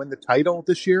Indiana's going to win the title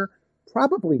this year?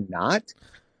 Probably not.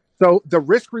 So the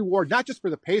risk reward, not just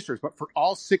for the Pacers, but for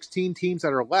all 16 teams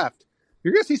that are left,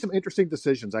 you're going to see some interesting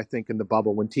decisions, I think, in the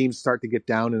bubble when teams start to get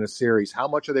down in a series. How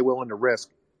much are they willing to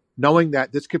risk, knowing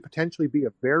that this could potentially be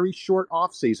a very short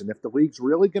offseason? If the league's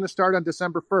really going to start on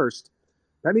December 1st,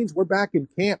 that means we're back in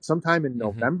camp sometime in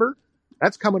November.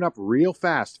 That's coming up real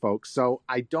fast, folks. So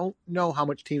I don't know how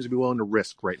much teams would be willing to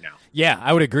risk right now. Yeah,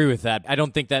 I would agree with that. I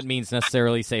don't think that means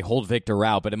necessarily, say, hold Victor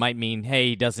out, but it might mean, hey,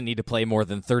 he doesn't need to play more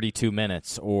than 32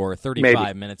 minutes or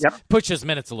 35 minutes. Yep. Push his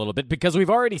minutes a little bit because we've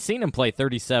already seen him play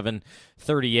 37,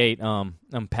 38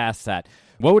 past that.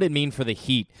 What would it mean for the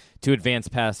Heat to advance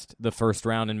past the first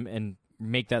round and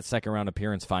make that second round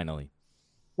appearance finally?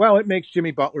 Well, it makes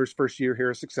Jimmy Butler's first year here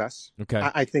a success. Okay.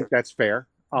 I think that's fair.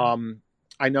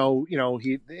 I know,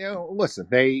 listen,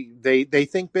 they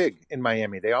think big in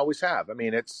Miami. They always have. I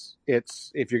mean, it's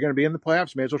if you're going to be in the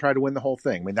playoffs, you may as well try to win the whole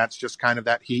thing. I mean, that's just kind of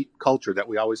that Heat culture that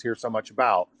we always hear so much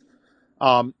about.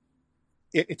 To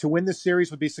win this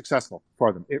series would be successful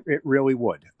for them. It really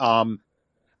would. And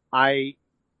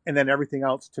then everything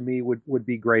else to me would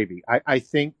be gravy. I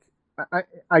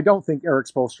don't think Eric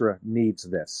Spoelstra needs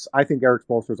this. I think Eric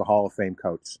Spoelstra is a Hall of Fame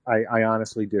coach. I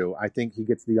honestly do. I think he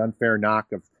gets the unfair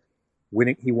knock of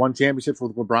winning. He won championships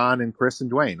with LeBron and Chris and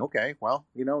Dwayne. Okay, well,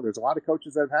 there's a lot of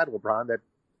coaches that have had LeBron that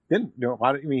didn't.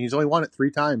 He's only won it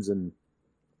 3 times in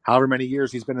however many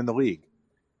years he's been in the league.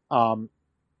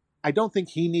 I don't think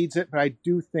he needs it, but I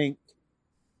do think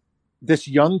this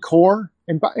young core,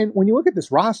 and when you look at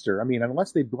this roster, I mean,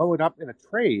 unless they blow it up in a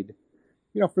trade,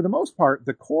 for the most part,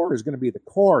 the core is going to be the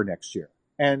core next year.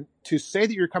 And to say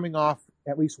that you're coming off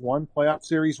at least one playoff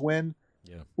series win,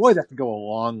 boy, that could go a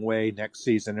long way next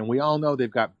season. And we all know they've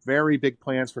got very big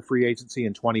plans for free agency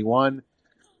in 21.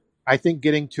 I think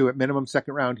getting to a minimum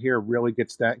second round here really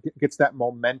gets that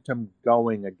momentum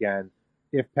going again.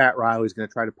 If Pat Riley's going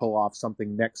to try to pull off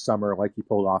something next summer like he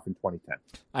pulled off in 2010.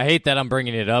 I hate that I'm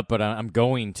bringing it up, but I'm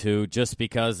going to, just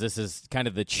because this is kind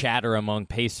of the chatter among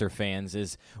Pacer fans,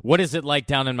 is what is it like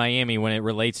down in Miami when it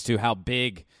relates to how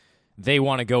big they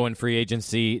want to go in free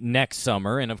agency next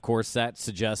summer? And, of course, that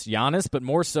suggests Giannis, but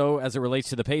more so as it relates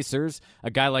to the Pacers,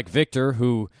 a guy like Victor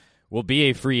who will be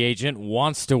a free agent,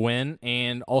 wants to win,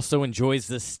 and also enjoys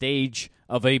the stage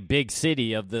of a big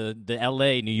city, of the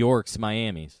L.A., New York's,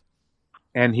 Miami's.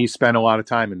 And he spent a lot of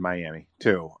time in Miami,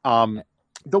 too.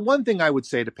 The one thing I would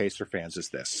say to Pacer fans is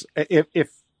this.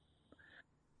 If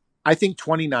I think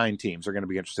 29 teams are going to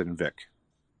be interested in Vic.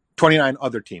 29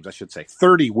 other teams, I should say.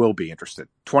 30 will be interested.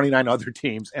 29 other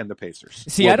teams and the Pacers.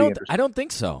 See, I don't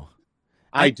think so.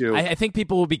 I do. I think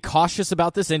people will be cautious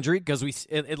about this injury because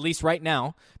at least right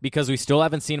now, because we still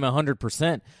haven't seen him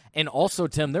 100%. And also,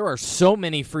 Tim, there are so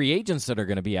many free agents that are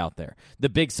going to be out there, the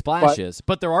big splashes.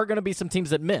 But there are going to be some teams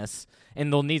that miss,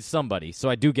 and they'll need somebody. So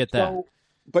I do get that.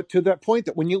 But to that point,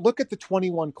 that when you look at the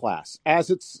 21 class as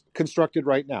it's constructed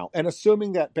right now, and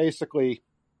assuming that basically,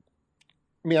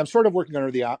 I mean, I'm sort of working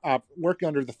under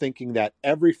the thinking that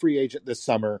every free agent this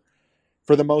summer,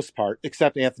 for the most part,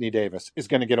 except Anthony Davis, is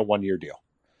going to get a 1-year deal.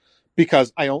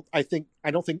 Because I don't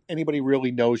think anybody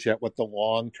really knows yet what the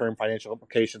long-term financial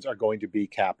implications are going to be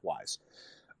cap-wise.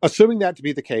 Assuming that to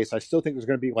be the case, I still think there's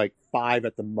going to be like 5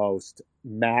 at the most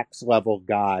max-level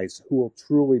guys who will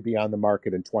truly be on the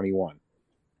market in 21.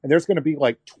 And there's going to be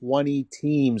like 20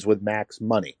 teams with max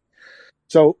money.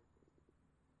 So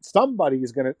somebody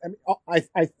is going to,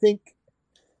 I think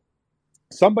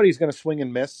somebody's going to swing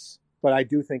and miss. But I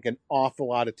do think an awful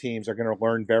lot of teams are going to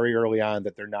learn very early on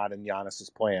that they're not in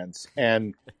Giannis's plans.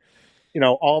 And,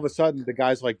 all of a sudden, the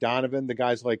guys like Donovan, the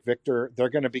guys like Victor, they're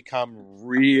going to become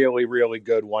really, really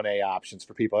good 1A options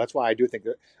for people. That's why I do think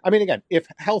that, I mean, again, if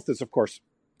health is, of course,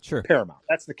 paramount.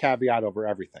 That's the caveat over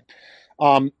everything.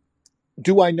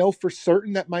 Do I know for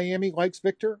certain that Miami likes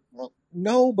Victor? Well,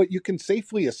 no, but you can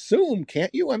safely assume,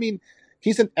 can't you? I mean,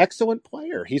 he's an excellent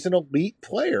player. He's an elite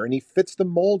player, and he fits the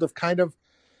mold of kind of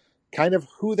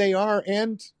who they are.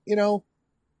 And,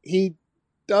 he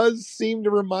does seem to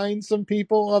remind some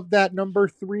people of that number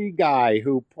 3 guy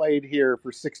who played here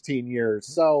for 16 years.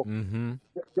 So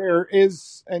there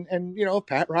is, and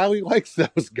Pat Riley likes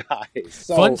those guys.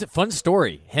 So, fun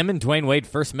story. Him and Dwayne Wade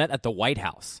first met at the White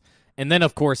House. And then,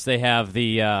 of course, they have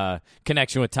the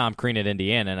connection with Tom Crean at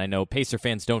Indiana. And I know Pacer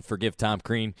fans don't forgive Tom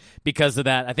Crean because of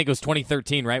that. I think it was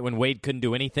 2013, right, when Wade couldn't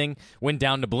do anything, went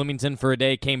down to Bloomington for a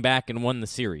day, came back, and won the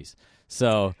series.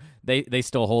 So they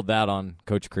still hold that on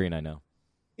Coach Crean, I know.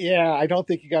 Yeah, I don't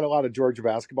think you got a lot of Georgia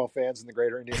basketball fans in the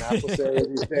greater Indianapolis area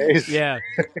these days. Yeah.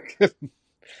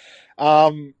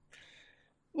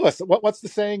 Listen, what's the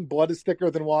saying? Blood is thicker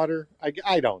than water.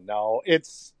 I don't know.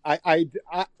 It's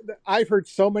I've heard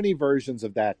so many versions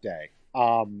of that day.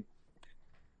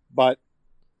 But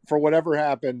for whatever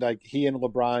happened, like he and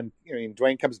LeBron,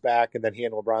 Dwayne comes back, and then he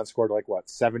and LeBron scored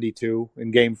 72 in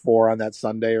Game 4 on that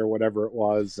Sunday or whatever it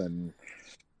was, and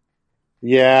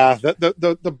yeah,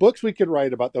 the books we could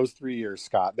write about those 3 years,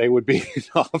 Scott, they would be an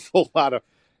awful lot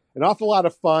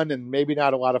of fun, and maybe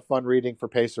not a lot of fun reading for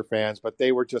Pacer fans, but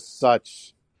they were just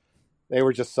such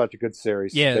a good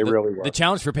series. Yeah, they really were. The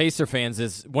challenge for Pacer fans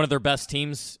is one of their best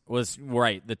teams was,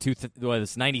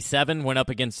 was 97, went up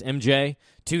against MJ.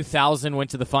 2000 went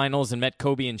to the finals and met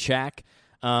Kobe and Shaq.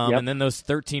 And then those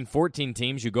 13-14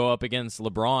 teams, you go up against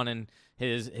LeBron and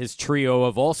his trio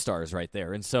of all-stars right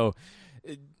there. And so,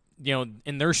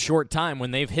 in their short time,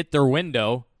 when they've hit their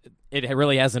window, it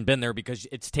really hasn't been there because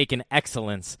it's taken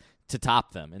excellence to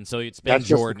top them. And so it's been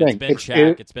Jordan, it's been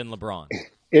Shaq, it's been LeBron.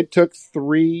 It took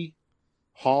 3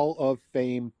 Hall of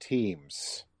Fame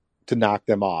teams to knock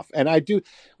them off. And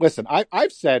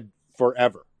I've said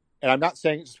forever, and I'm not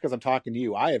saying it just because I'm talking to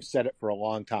you, I have said it for a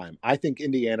long time. I think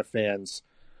Indiana fans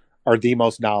are the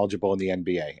most knowledgeable in the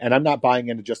NBA. And I'm not buying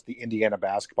into just the Indiana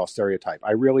basketball stereotype.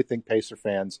 I really think Pacer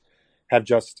fans have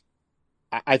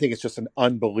I think it's just an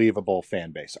unbelievable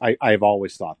fan base. I've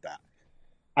always thought that.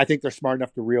 I think they're smart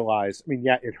enough to realize,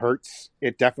 it hurts.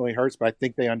 It definitely hurts, but I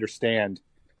think they understand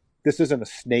this isn't a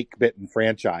snake-bitten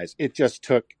franchise. It just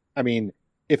took,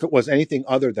 if it was anything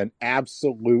other than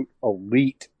absolute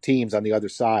elite teams on the other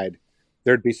side,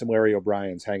 there'd be some Larry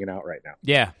O'Briens hanging out right now.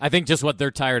 Yeah, I think just what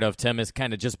they're tired of, Tim, is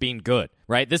kind of just being good,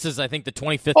 right? This is, I think, the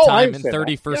 25th time in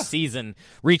 31st season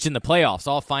reaching the playoffs,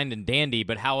 all fine and dandy,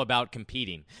 but how about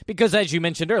competing? Because as you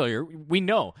mentioned earlier, we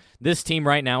know this team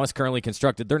right now is currently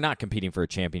constructed. They're not competing for a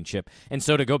championship. And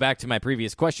so to go back to my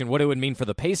previous question, what it would mean for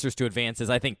the Pacers to advance is,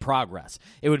 I think, progress.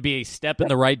 It would be a step in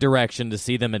the right direction to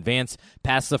see them advance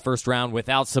past the first round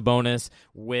without Sabonis,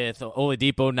 with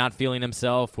Oladipo not feeling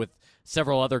himself, with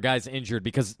several other guys injured,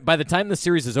 because by the time the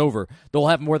series is over, they'll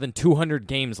have more than 200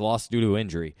 games lost due to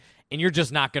injury, and you're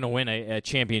just not going to win a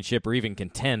championship or even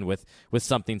contend with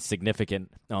something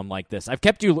significant like this. I've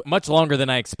kept you much longer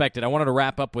than I expected. I wanted to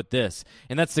wrap up with this,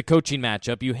 and that's the coaching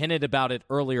matchup. You hinted about it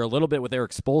earlier a little bit with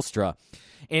Eric Spoelstra,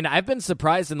 and I've been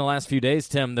surprised in the last few days,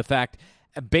 Tim, the fact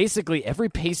basically every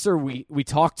Pacer we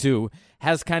talk to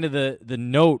has kind of the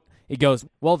note. It goes,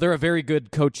 well, they're a very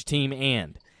good coach team,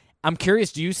 and I'm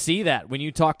curious, do you see that when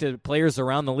you talk to players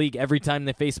around the league every time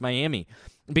they face Miami?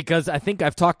 Because I think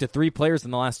I've talked to 3 players in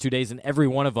the last 2 days, and every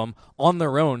one of them on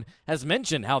their own has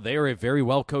mentioned how they are a very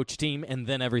well-coached team, and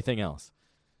then everything else.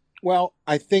 Well,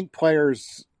 I think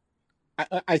players –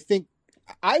 I think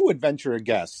I would venture a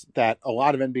guess that a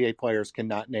lot of NBA players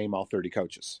cannot name all 30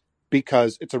 coaches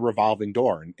because it's a revolving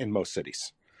door in most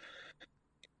cities.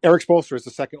 Eric Spoelstra is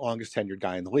the second longest tenured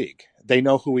guy in the league. They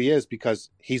know who he is because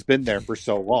he's been there for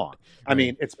so long. I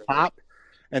mean, it's Pop,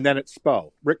 and then it's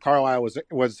Spo. Rick Carlisle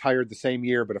was hired the same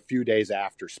year, but a few days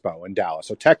after Spo in Dallas.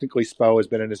 So technically, Spo has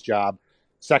been in his job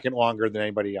second longer than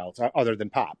anybody else, other than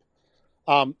Pop.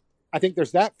 I think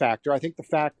there's that factor. I think the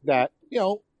fact that,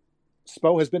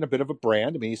 Spo has been a bit of a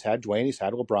brand. I mean, he's had Dwayne, he's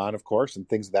had LeBron, of course, and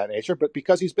things of that nature. But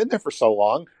because he's been there for so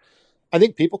long, I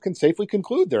think people can safely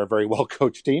conclude they're a very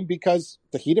well-coached team because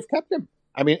the Heat have kept him.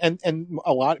 I mean, and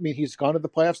a lot, he's gone to the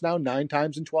playoffs now 9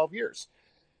 times in 12 years.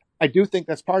 I do think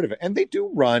that's part of it. And they do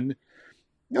run,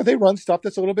 they run stuff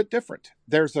that's a little bit different.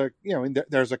 There's a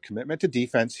commitment to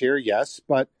defense here, yes,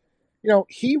 but,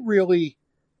 LeBron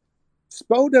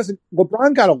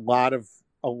got a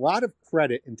lot of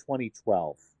credit in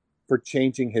 2012 for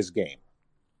changing his game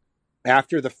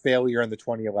after the failure in the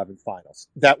 2011 finals.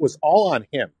 That was all on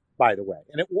him, by the way.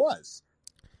 And it was.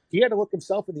 He had to look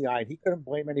himself in the eye, and he couldn't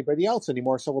blame anybody else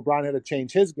anymore. So LeBron had to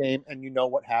change his game, and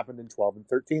what happened in 12 and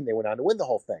 13. They went on to win the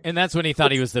whole thing. And that's when he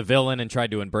thought he was the villain and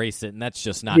tried to embrace it, and that's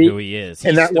just not who he is. He's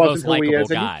and that the wasn't most who he is.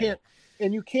 guy.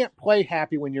 And you can't play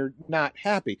happy when you're not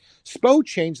happy. Spo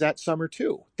changed that summer,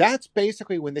 too. That's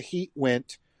basically when the Heat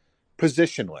went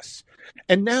positionless.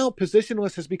 And now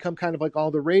positionless has become kind of like all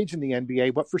the rage in the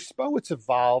NBA, but for Spo, it's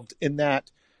evolved in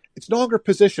that it's no longer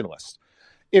positionless.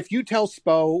 If you tell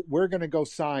Spo, we're going to go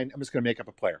sign, I'm just going to make up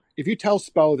a player. If you tell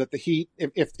Spo that the Heat,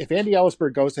 if Andy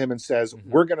Ellisberg goes to him and says,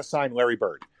 we're going to sign Larry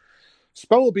Bird,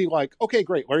 Spo will be like, okay,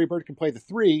 great. Larry Bird can play the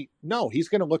 3. No, he's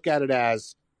going to look at it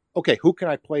as, okay, who can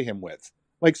I play him with?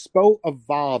 Like Spo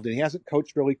evolved, and he hasn't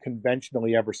coached really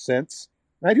conventionally ever since.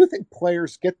 And I do think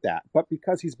players get that, but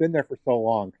because he's been there for so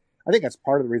long, I think that's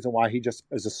part of the reason why he just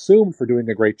is assumed for doing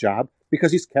a great job,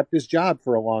 because he's kept his job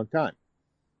for a long time.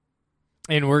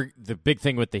 And the big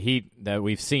thing with the Heat that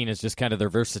we've seen is just kind of their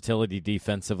versatility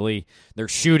defensively. They're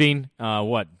shooting,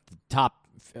 top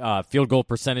field goal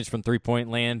percentage from three-point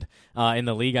land in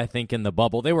the league, I think, in the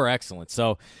bubble. They were excellent.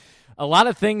 So a lot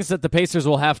of things that the Pacers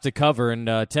will have to cover.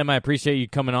 And, Tim, I appreciate you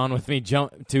coming on with me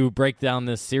to break down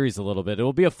this series a little bit. It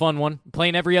will be a fun one.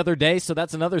 Playing every other day, so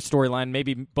that's another storyline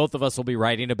maybe both of us will be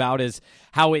writing about, is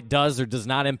how it does or does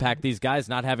not impact these guys,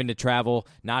 not having to travel,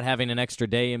 not having an extra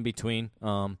day in between.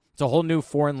 It's a whole new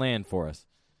foreign land for us.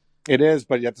 It is,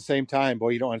 but at the same time, boy,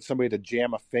 you don't want somebody to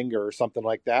jam a finger or something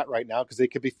like that right now because they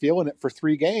could be feeling it for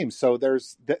 3 games. So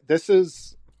this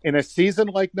is, in a season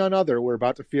like none other, we're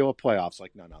about to feel playoffs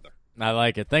like none other. I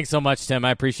like it. Thanks so much, Tim.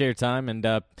 I appreciate your time, and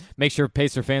make sure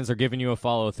Pacer fans are giving you a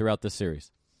follow throughout this series.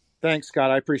 Thanks,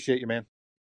 Scott. I appreciate you, man.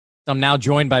 I'm now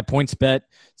joined by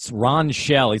PointsBet's Ron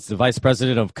Shell. He's the Vice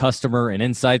President of Customer and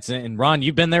Insights. And, Ron,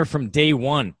 you've been there from day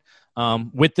one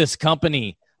with this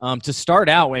company. To start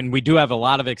out, and we do have a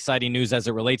lot of exciting news as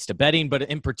it relates to betting, but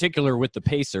in particular with the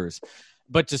Pacers.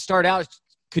 But to start out,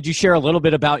 could you share a little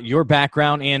bit about your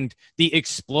background and the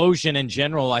explosion in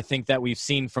general, I think, that we've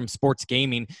seen from sports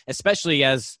gaming, especially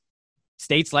as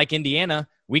states like Indiana,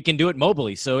 we can do it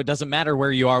mobily, so it doesn't matter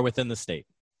where you are within the state.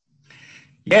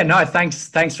 Yeah, no,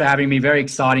 thanks for having me. Very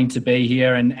exciting to be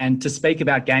here and to speak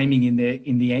about gaming in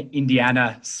the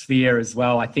Indiana sphere as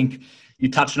well. I think you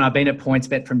touched on, I've been at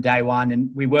PointsBet from day one, and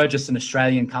we were just an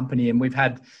Australian company, and we've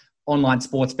had online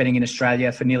sports betting in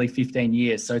Australia for nearly 15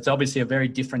 years. So it's obviously a very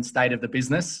different state of the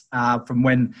business from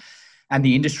when, and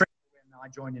the industry. When I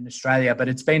joined in Australia, but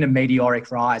it's been a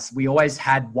meteoric rise. We always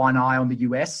had one eye on the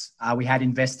US. We had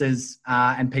investors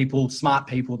and smart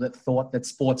people that thought that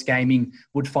sports gaming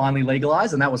would finally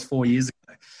legalize, and that was 4 years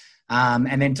ago.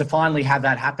 And then to finally have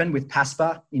that happen with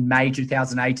PASPA in May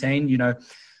 2018,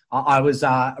 I was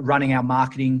running our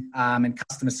marketing and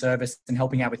customer service and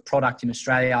helping out with product in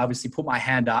Australia. I obviously put my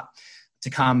hand up to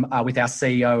come with our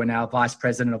CEO and our vice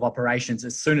president of operations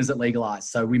as soon as it legalized.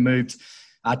 So we moved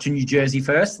to New Jersey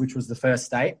first, which was the first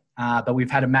state. But we've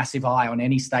had a massive eye on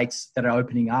any states that are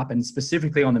opening up, and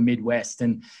specifically on the Midwest.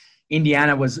 And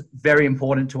Indiana was very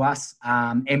important to us.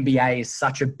 NBA is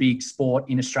such a big sport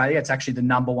in Australia. It's actually the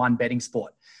number one betting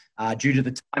sport. Due to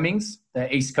the timings,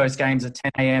 the East Coast games are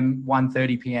 10 a.m.,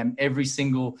 1:30 p.m. Every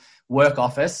single work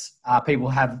office, people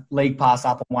have League Pass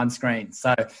up on one screen.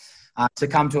 So to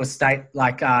come to a state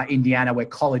like Indiana, where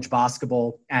college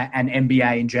basketball and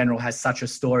NBA in general has such a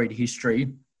storied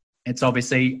history, it's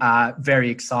obviously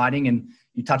very exciting. And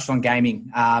you touched on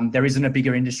gaming. There isn't a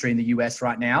bigger industry in the US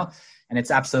right now, and it's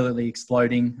absolutely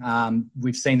exploding.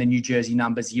 We've seen the New Jersey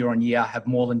numbers year on year have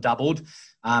more than doubled.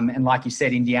 And like you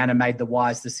said, Indiana made the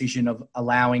wise decision of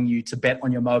allowing you to bet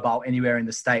on your mobile anywhere in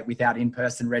the state without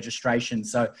in-person registration.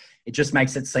 So it just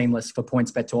makes it seamless for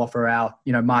PointsBet to offer our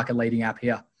market-leading app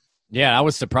here. Yeah, I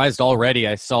was surprised already.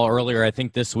 I saw earlier, I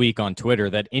think this week on Twitter,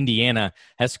 that Indiana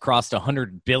has crossed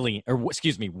 1 billion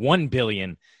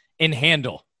in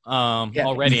handle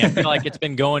already. I feel like it's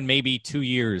been going maybe 2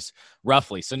 years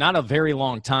roughly. So not a very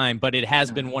long time, but it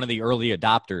has been one of the early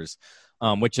adopters,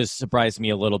 which has surprised me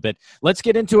a little bit. Let's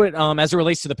get into it as it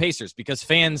relates to the Pacers, because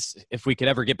fans, if we could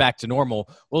ever get back to normal,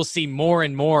 we'll see more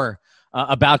and more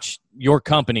about your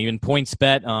company and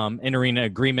PointsBet entering an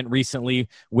agreement recently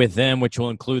with them, which will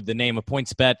include the name of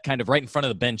PointsBet kind of right in front of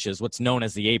the benches, what's known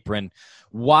as the apron.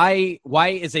 Why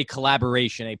is a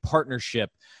collaboration, a partnership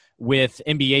with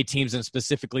NBA teams and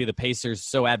specifically the Pacers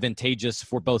so advantageous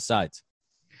for both sides?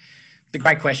 It's a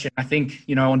great question. I think,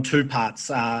 on two parts.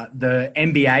 The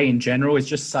NBA in general is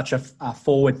just such a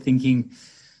forward-thinking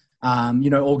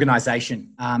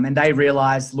organization. And they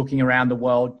realize, looking around the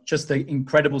world, just the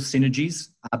incredible synergies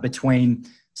between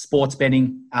sports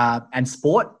betting and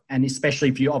sport. And especially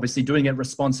if you're obviously doing it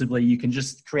responsibly, you can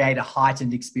just create a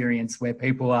heightened experience where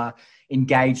people are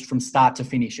engaged from start to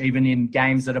finish. Even in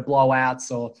games that are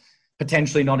blowouts or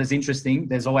potentially not as interesting,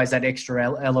 there's always that extra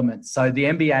element. So the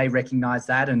NBA recognize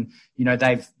that, and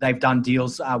they've done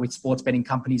deals with sports betting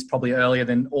companies probably earlier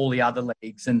than all the other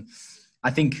leagues. And I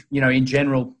think, in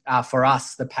general, for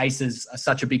us, the Pacers are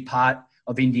such a big part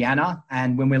of Indiana.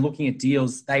 And when we're looking at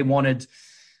deals, they wanted,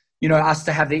 us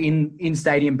to have the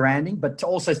in-stadium branding, but to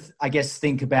also, I guess,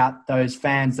 think about those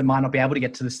fans that might not be able to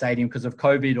get to the stadium because of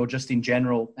COVID or just in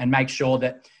general, and make sure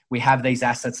that we have these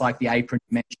assets like the apron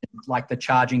you mentioned, like the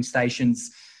charging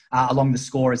stations along the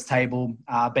scorer's table,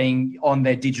 being on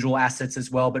their digital assets as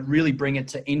well, but really bring it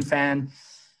to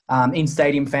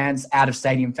in-stadium fans,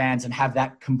 out-of-stadium fans, and have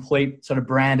that complete sort of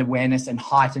brand awareness and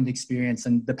heightened experience.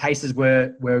 And the Pacers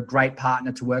were a great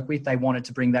partner to work with. They wanted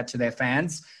to bring that to their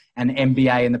fans. And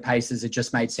NBA and the Pacers, it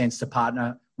just made sense to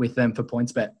partner with them for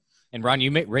PointsBet. And Ron, you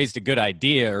raised a good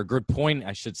idea, or a good point,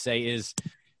 I should say, is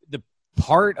the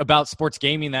part about sports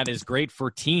gaming that is great for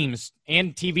teams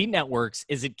and TV networks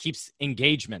is it keeps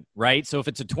engagement, right? So if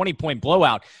it's a 20-point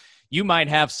blowout, you might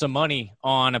have some money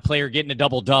on a player getting a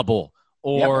double-double,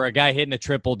 or a guy hitting a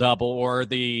triple-double, or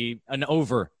an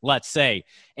over, let's say.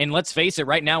 And let's face it,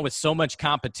 right now with so much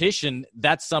competition,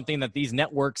 that's something that these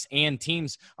networks and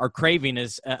teams are craving,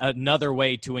 is another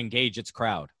way to engage its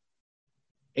crowd.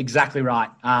 Exactly right.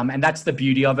 And that's the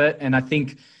beauty of it. And I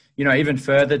think, even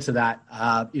further to that,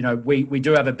 we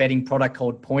do have a betting product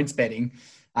called Points Betting,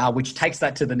 which takes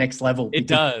that to the next level. It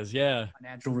does, yeah.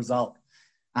 Financial result,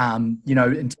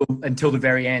 until the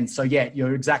very end. So, yeah,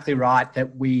 you're exactly right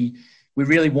that we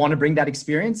really want to bring that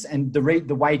experience. And the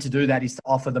way to do that is to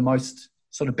offer the most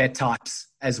sort of bet types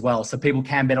as well. So people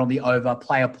can bet on the over,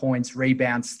 player points,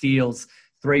 rebounds, steals,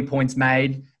 3 points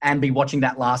made, and be watching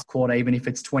that last quarter, even if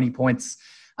it's 20 points,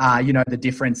 the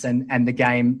difference, and the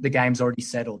game's already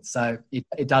settled. So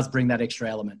it does bring that extra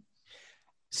element.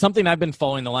 Something I've been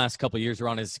following the last couple of years,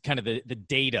 Ron, is kind of the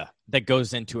data that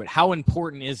goes into it. How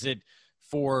important is it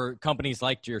for companies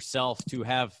like yourself to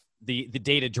have the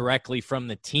data directly from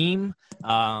the team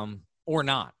or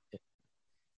not?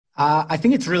 I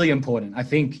think it's really important. I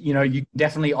think, you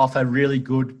definitely offer really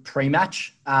good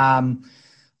pre-match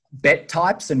bet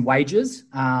types and wages,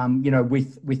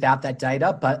 without that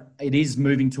data, but it is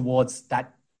moving towards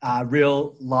that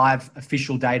real live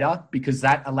official data, because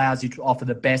that allows you to offer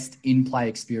the best in-play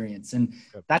experience. And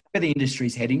that's where the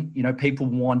industry's heading. You know, people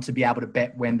want to be able to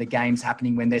bet when the game's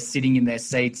happening, when they're sitting in their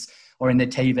seats or in their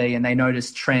TV and they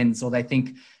notice trends, or they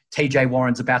think TJ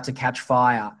Warren's about to catch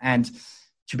fire. And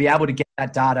to be able to get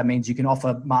that data means you can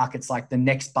offer markets like the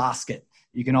next basket.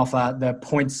 You can offer the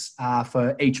points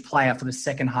for each player for the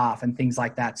second half and things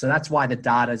like that. So that's why the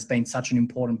data has been such an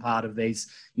important part of these,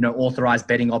 you know, authorized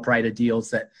betting operator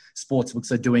deals that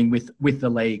sportsbooks are doing with the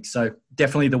league. So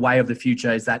definitely the way of the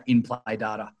future is that in-play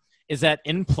data. Is that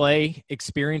in-play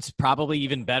experience probably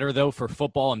even better, though, for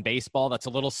football and baseball? That's a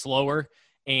little slower,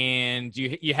 and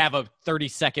you have a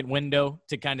 30-second window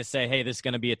to kind of say, hey, this is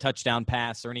going to be a touchdown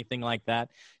pass or anything like that.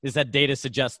 Does that data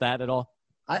suggest that at all?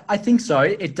 I think so.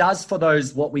 It does for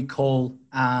those, what we call,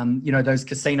 those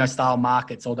casino style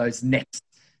markets, or those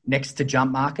next to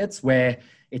jump markets, where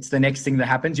it's the next thing that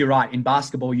happens. You're right. In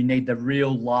basketball, you need the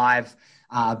real live,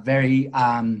 very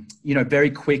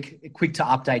quick to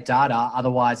update data.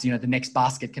 Otherwise, the next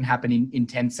basket can happen in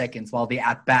 10 seconds, while the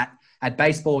at bat at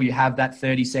baseball, you have that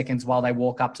 30 seconds while they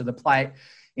walk up to the plate.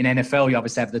 In NFL, you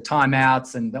obviously have the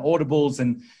timeouts and the audibles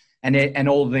and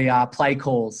all the play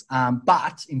calls.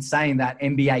 But in saying that,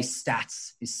 NBA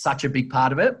stats is such a big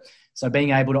part of it. So being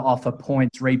able to offer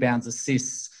points, rebounds,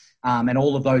 assists, and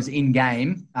all of those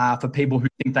in-game for people who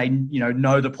think they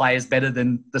know the players better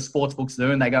than the sports books do,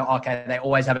 and they go, okay, they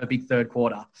always have a big third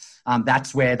quarter.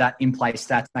 That's where that in-play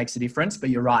stats makes a difference.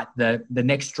 But you're right, the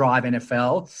next drive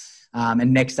NFL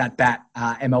and next at bat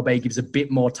MLB gives a bit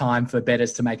more time for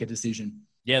bettors to make a decision.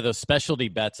 Yeah, those specialty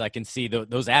bets, I can see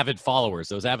those avid followers,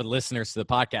 those avid listeners to the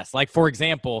podcast. Like, for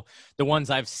example, the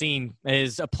ones I've seen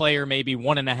is a player maybe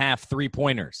 1.5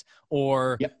 3-pointers,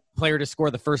 or player to score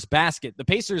the first basket. The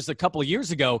Pacers a couple of years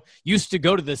ago used to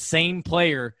go to the same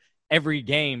player every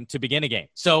game to begin a game.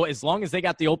 So as long as they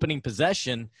got the opening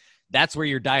possession, that's where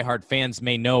your diehard fans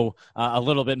may know a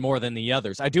little bit more than the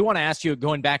others. I do want to ask you,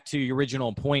 going back to your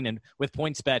original point and with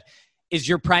PointsBet, is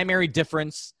your primary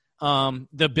difference the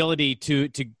ability to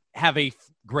have a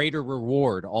greater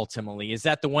reward ultimately? Is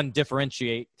that the one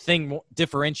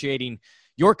differentiating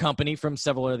your company from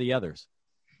several of the others?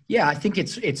 Yeah, I think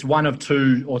it's one of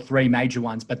 2 or 3 major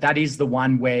ones, but that is the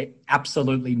one where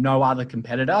absolutely no other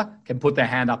competitor can put their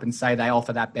hand up and say they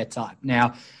offer that bet type.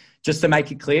 Now, just to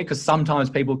make it clear, because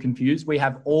sometimes people are confused, we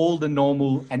have all the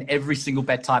normal and every single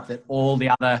bet type that all the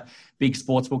other big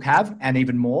sportsbook have, and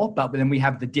even more. But then we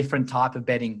have the different type of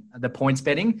betting, the points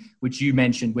betting, which you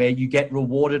mentioned, where you get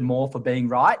rewarded more for being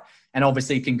right, and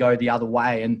obviously it can go the other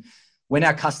way. And when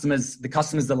the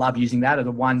customers that love using that are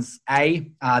the ones,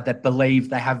 that believe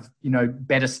they have,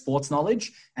 better sports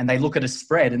knowledge, and they look at a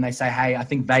spread and they say, hey, I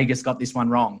think Vegas got this one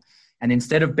wrong. And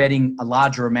instead of betting a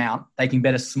larger amount, they can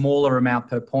bet a smaller amount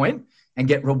per point and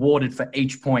get rewarded for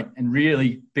each point and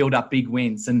really build up big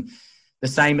wins. And the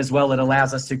same as well, it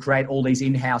allows us to create all these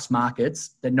in-house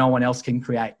markets that no one else can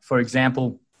create. For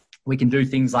example, we can do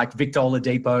things like Victor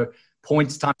Oladipo,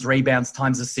 points times rebounds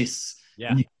times assists.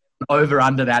 Yeah. Over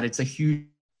under that, it's a huge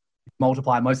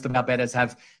multiplier. Most of our bettors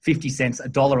have 50 cents,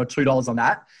 $1 or $2 on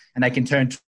that, and they can turn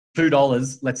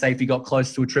 $2, let's say if you got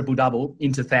close to a triple-double,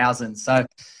 into thousands. So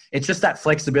it's just that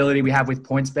flexibility we have with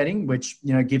points betting, which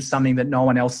gives something that no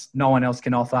one else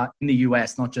can offer in the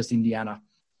US, not just Indiana.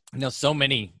 So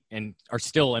many and are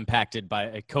still impacted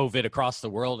by COVID across the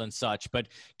world and such. But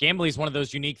gambling is one of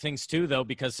those unique things too, though,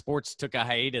 because sports took a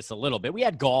hiatus a little bit. We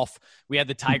had golf, we had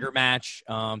the Tiger match,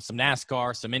 some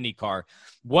NASCAR, some IndyCar.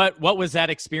 What was that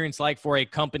experience like for a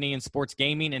company in sports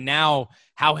gaming? And now,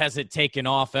 how has it taken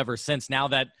off ever since, now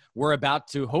that we're about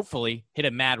to hopefully hit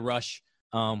a mad rush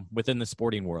within the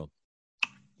sporting world?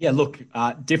 Yeah, look,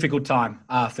 difficult time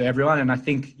for everyone. And I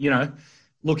think,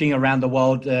 looking around the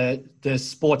world, the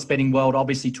sports betting world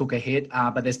obviously took a hit,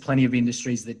 but there's plenty of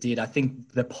industries that did. I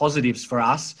think the positives for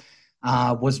us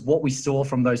was what we saw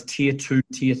from those tier 2,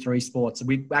 tier 3 sports.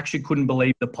 We actually couldn't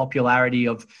believe the popularity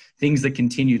of things that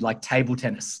continued, like table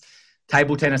tennis.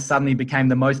 Table tennis suddenly became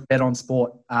the most bet on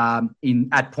sport at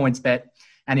PointsBet,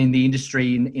 and in the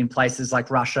industry in places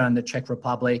like Russia and the Czech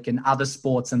Republic and other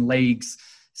sports and leagues,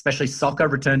 especially soccer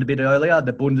returned a bit earlier,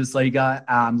 the Bundesliga,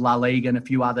 La Liga, and a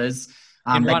few others.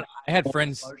 And Ron, I had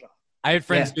friends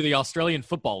through the Australian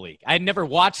Football League. I had never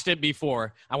watched it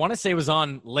before. I want to say it was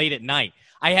on late at night.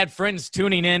 I had friends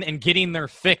tuning in and getting their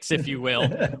fix, if you will,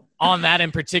 on that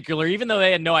in particular, even though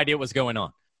they had no idea what was going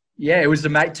on. Yeah, it was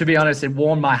to be honest, it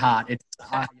warmed my heart.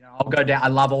 I'll go down. I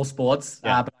love all sports, but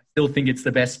I still think it's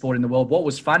the best sport in the world. What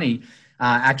was funny,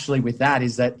 actually, with that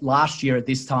is that last year at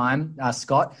this time,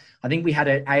 Scott, I think we had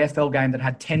an AFL game that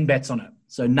had 10 bets on it.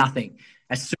 So nothing.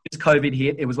 As soon as COVID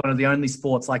hit, it was one of the only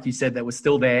sports, like you said, that was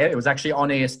still there. It was actually on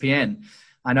ESPN.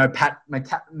 I know Pat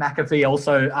McAfee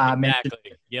also mentioned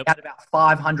he had about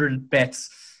 500 bets,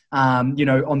 on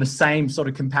the same sort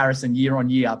of comparison year on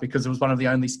year, because it was one of the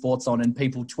only sports on, and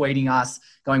people tweeting us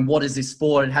going, what is this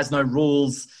sport? It has no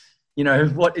rules.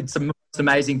 It's the most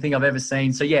amazing thing I've ever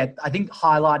seen. So yeah, I think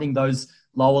highlighting those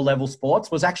lower level sports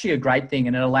was actually a great thing,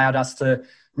 and it allowed us to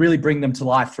really bring them to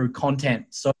life through content.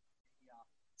 So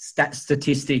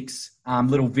statistics,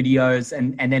 little videos,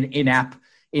 and then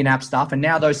in-app stuff. And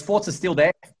now those sports are still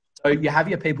there. So you have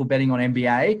your people betting on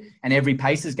NBA and every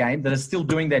Pacers game that are still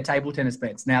doing their table tennis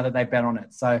bets now that they've bet on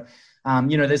it. So,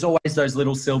 there's always those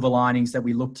little silver linings that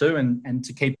we look to and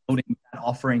to keep building that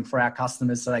offering for our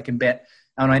customers so they can bet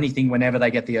on anything whenever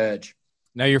they get the urge.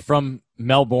 Now you're from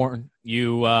Melbourne.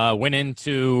 You went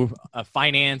into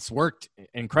finance, worked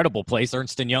incredible place.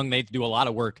 Ernst & Young, they do a lot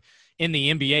of work in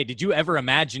the NBA. Did you ever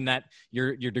imagine that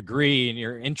your degree and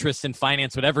your interest in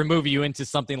finance would ever move you into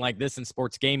something like this in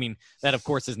sports gaming that, of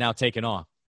course, is now taken off?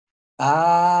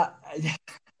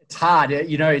 It's hard.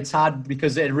 It's hard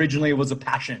because it originally was a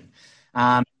passion.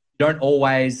 You don't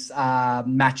always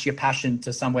match your passion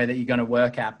to somewhere that you're going to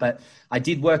work at. But I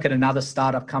did work at another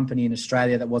startup company in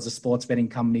Australia that was a sports betting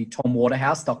company,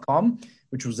 TomWaterhouse.com,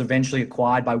 which was eventually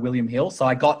acquired by William Hill. So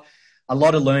I got a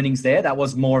lot of learnings there. That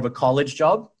was more of a college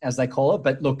job, as they call it.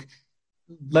 But look,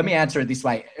 let me answer it this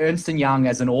way. Ernst & Young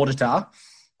as an auditor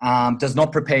does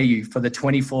not prepare you for the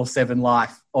 24/7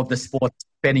 life of the sports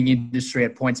betting industry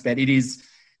at PointsBet. It is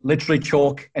literally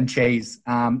chalk and cheese.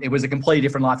 It was a completely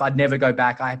different life. I'd never go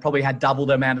back. I probably had double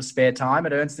the amount of spare time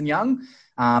at Ernst & Young.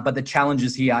 But the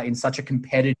challenges here in such a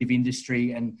competitive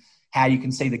industry and how you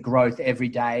can see the growth every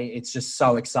day, it's just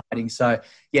so exciting. So,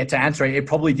 yeah, to answer it, it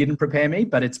probably didn't prepare me,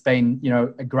 but it's been,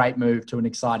 a great move to an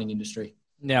exciting industry.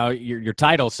 Now, your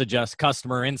title suggests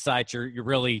customer insights. You're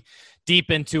really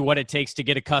deep into what it takes to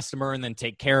get a customer and then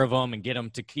take care of them and get them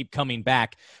to keep coming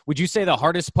back. Would you say the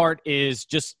hardest part is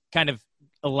just kind of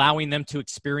allowing them to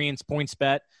experience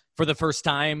PointsBet for the first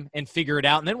time and figure it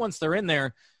out? And then once they're in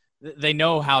there, they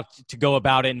know how to go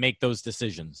about it and make those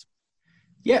decisions.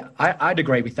 Yeah, I'd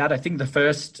agree with that. I think the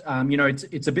first,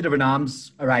 it's a bit of an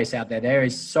arms race out there. There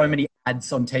is so many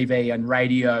ads on TV and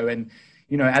radio, and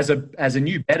as a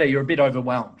new bettor, you're a bit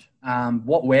overwhelmed.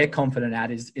 What we're confident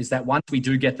at is that once we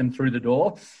do get them through the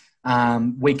door,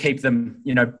 we keep them,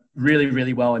 really,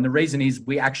 really well. And the reason is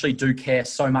we actually do care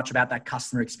so much about that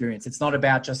customer experience. It's not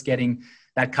about just getting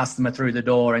that customer through the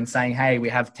door and saying, hey, we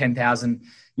have 10,000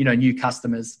 new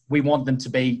customers. We want them to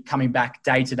be coming back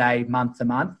day to day, month to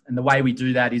month. And the way we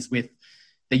do that is with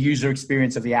the user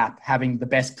experience of the app, having the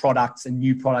best products and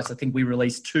new products. I think we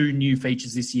released 2 new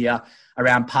features this year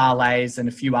around parlays and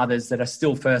a few others that are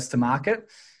still first to market.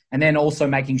 And then also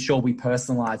making sure we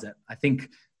personalize it. I think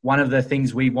one of the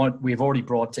things we've already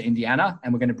brought to Indiana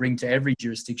and we're going to bring to every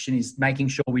jurisdiction is making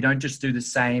sure we don't just do the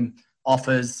same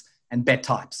offers and bet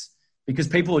types, because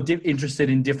people are interested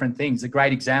in different things. A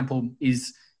great example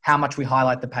is how much we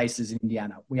highlight the Pacers in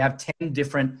Indiana. We have 10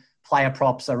 different player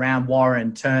props around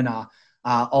Warren, Turner,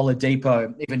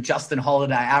 Oladipo, even Justin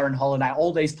Holiday, Aaron Holiday,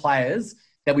 all these players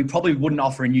that we probably wouldn't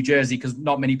offer in New Jersey because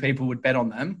not many people would bet on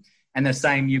them. And the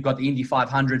same, you've got the Indy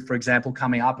 500, for example,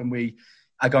 coming up, and we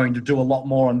are going to do a lot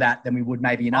more on that than we would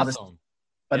maybe in others.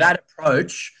 But that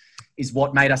approach is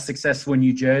what made us successful in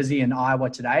New Jersey and Iowa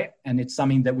today. And it's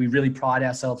something that we really pride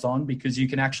ourselves on, because you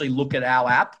can actually look at our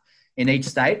app in each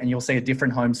state and you'll see a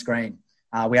different home screen.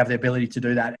 We have the ability to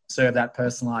do that and serve that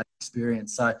personalized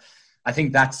experience. So I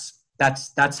think that's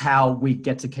how we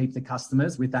get to keep the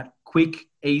customers, with that quick,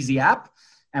 easy app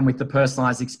and with the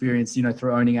personalized experience,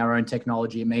 through owning our own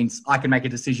technology. It means I can make a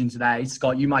decision today.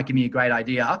 Scott, you might give me a great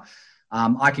idea.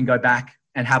 I can go back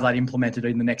and have that implemented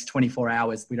in the next 24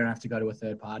 hours. We don't have to go to a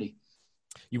third party.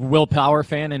 You Will Power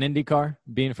fan in IndyCar,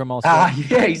 being from Australia?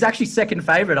 Yeah, he's actually second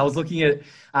favorite. I was looking at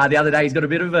the other day. He's got a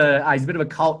bit of a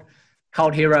cult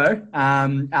hero.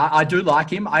 I do like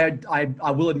him.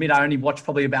 I will admit I only watch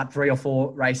probably about 3 or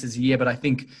 4 races a year, but I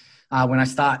think when I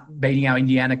start beating our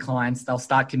Indiana clients, they'll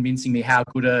start convincing me how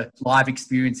good a live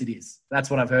experience it is. That's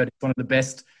what I've heard. It's one of the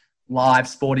best live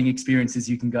sporting experiences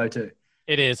you can go to.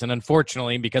 It is, and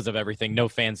unfortunately, because of everything, no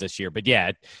fans this year. But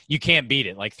yeah, you can't beat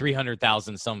it. Like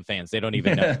 300,000 some fans. They don't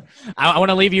even know. I want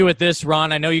to leave you with this,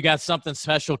 Ron. I know you got something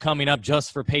special coming up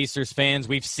just for Pacers fans.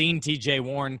 We've seen TJ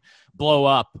Warren blow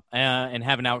up and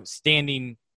have an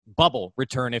outstanding bubble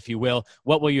return, if you will.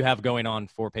 What will you have going on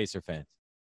for Pacer fans?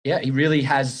 Yeah, he really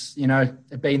has,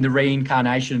 been the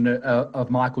reincarnation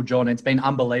of Michael Jordan. It's been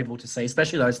unbelievable to see,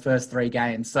 especially those first 3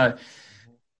 games. So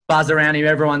buzz around him.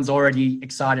 Everyone's already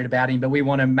excited about him, but we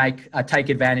want to take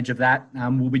advantage of that.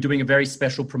 We'll be doing a very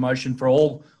special promotion for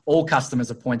all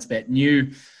customers of PointsBet,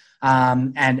 new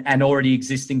and already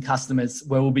existing customers,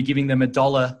 where we'll be giving them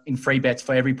 $1 in free bets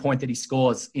for every point that he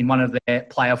scores in one of their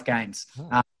playoff games.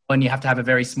 And you have to have a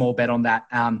very small bet on that.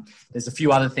 There's a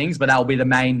few other things, but that'll be the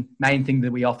main thing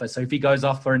that we offer. So if he goes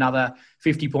off for another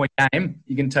 50-point game,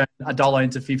 you can turn $1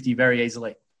 into 50 very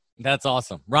easily. That's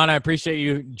awesome. Ron, I appreciate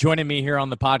you joining me here on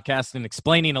the podcast and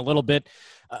explaining a little bit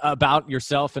about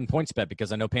yourself and PointsBet,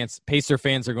 because I know Pacer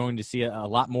fans are going to see a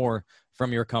lot more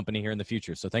from your company here in the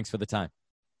future. So thanks for the time.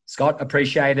 Scott,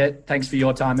 appreciate it. Thanks for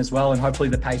your time as well. And hopefully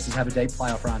the Pacers have a deep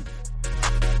playoff run.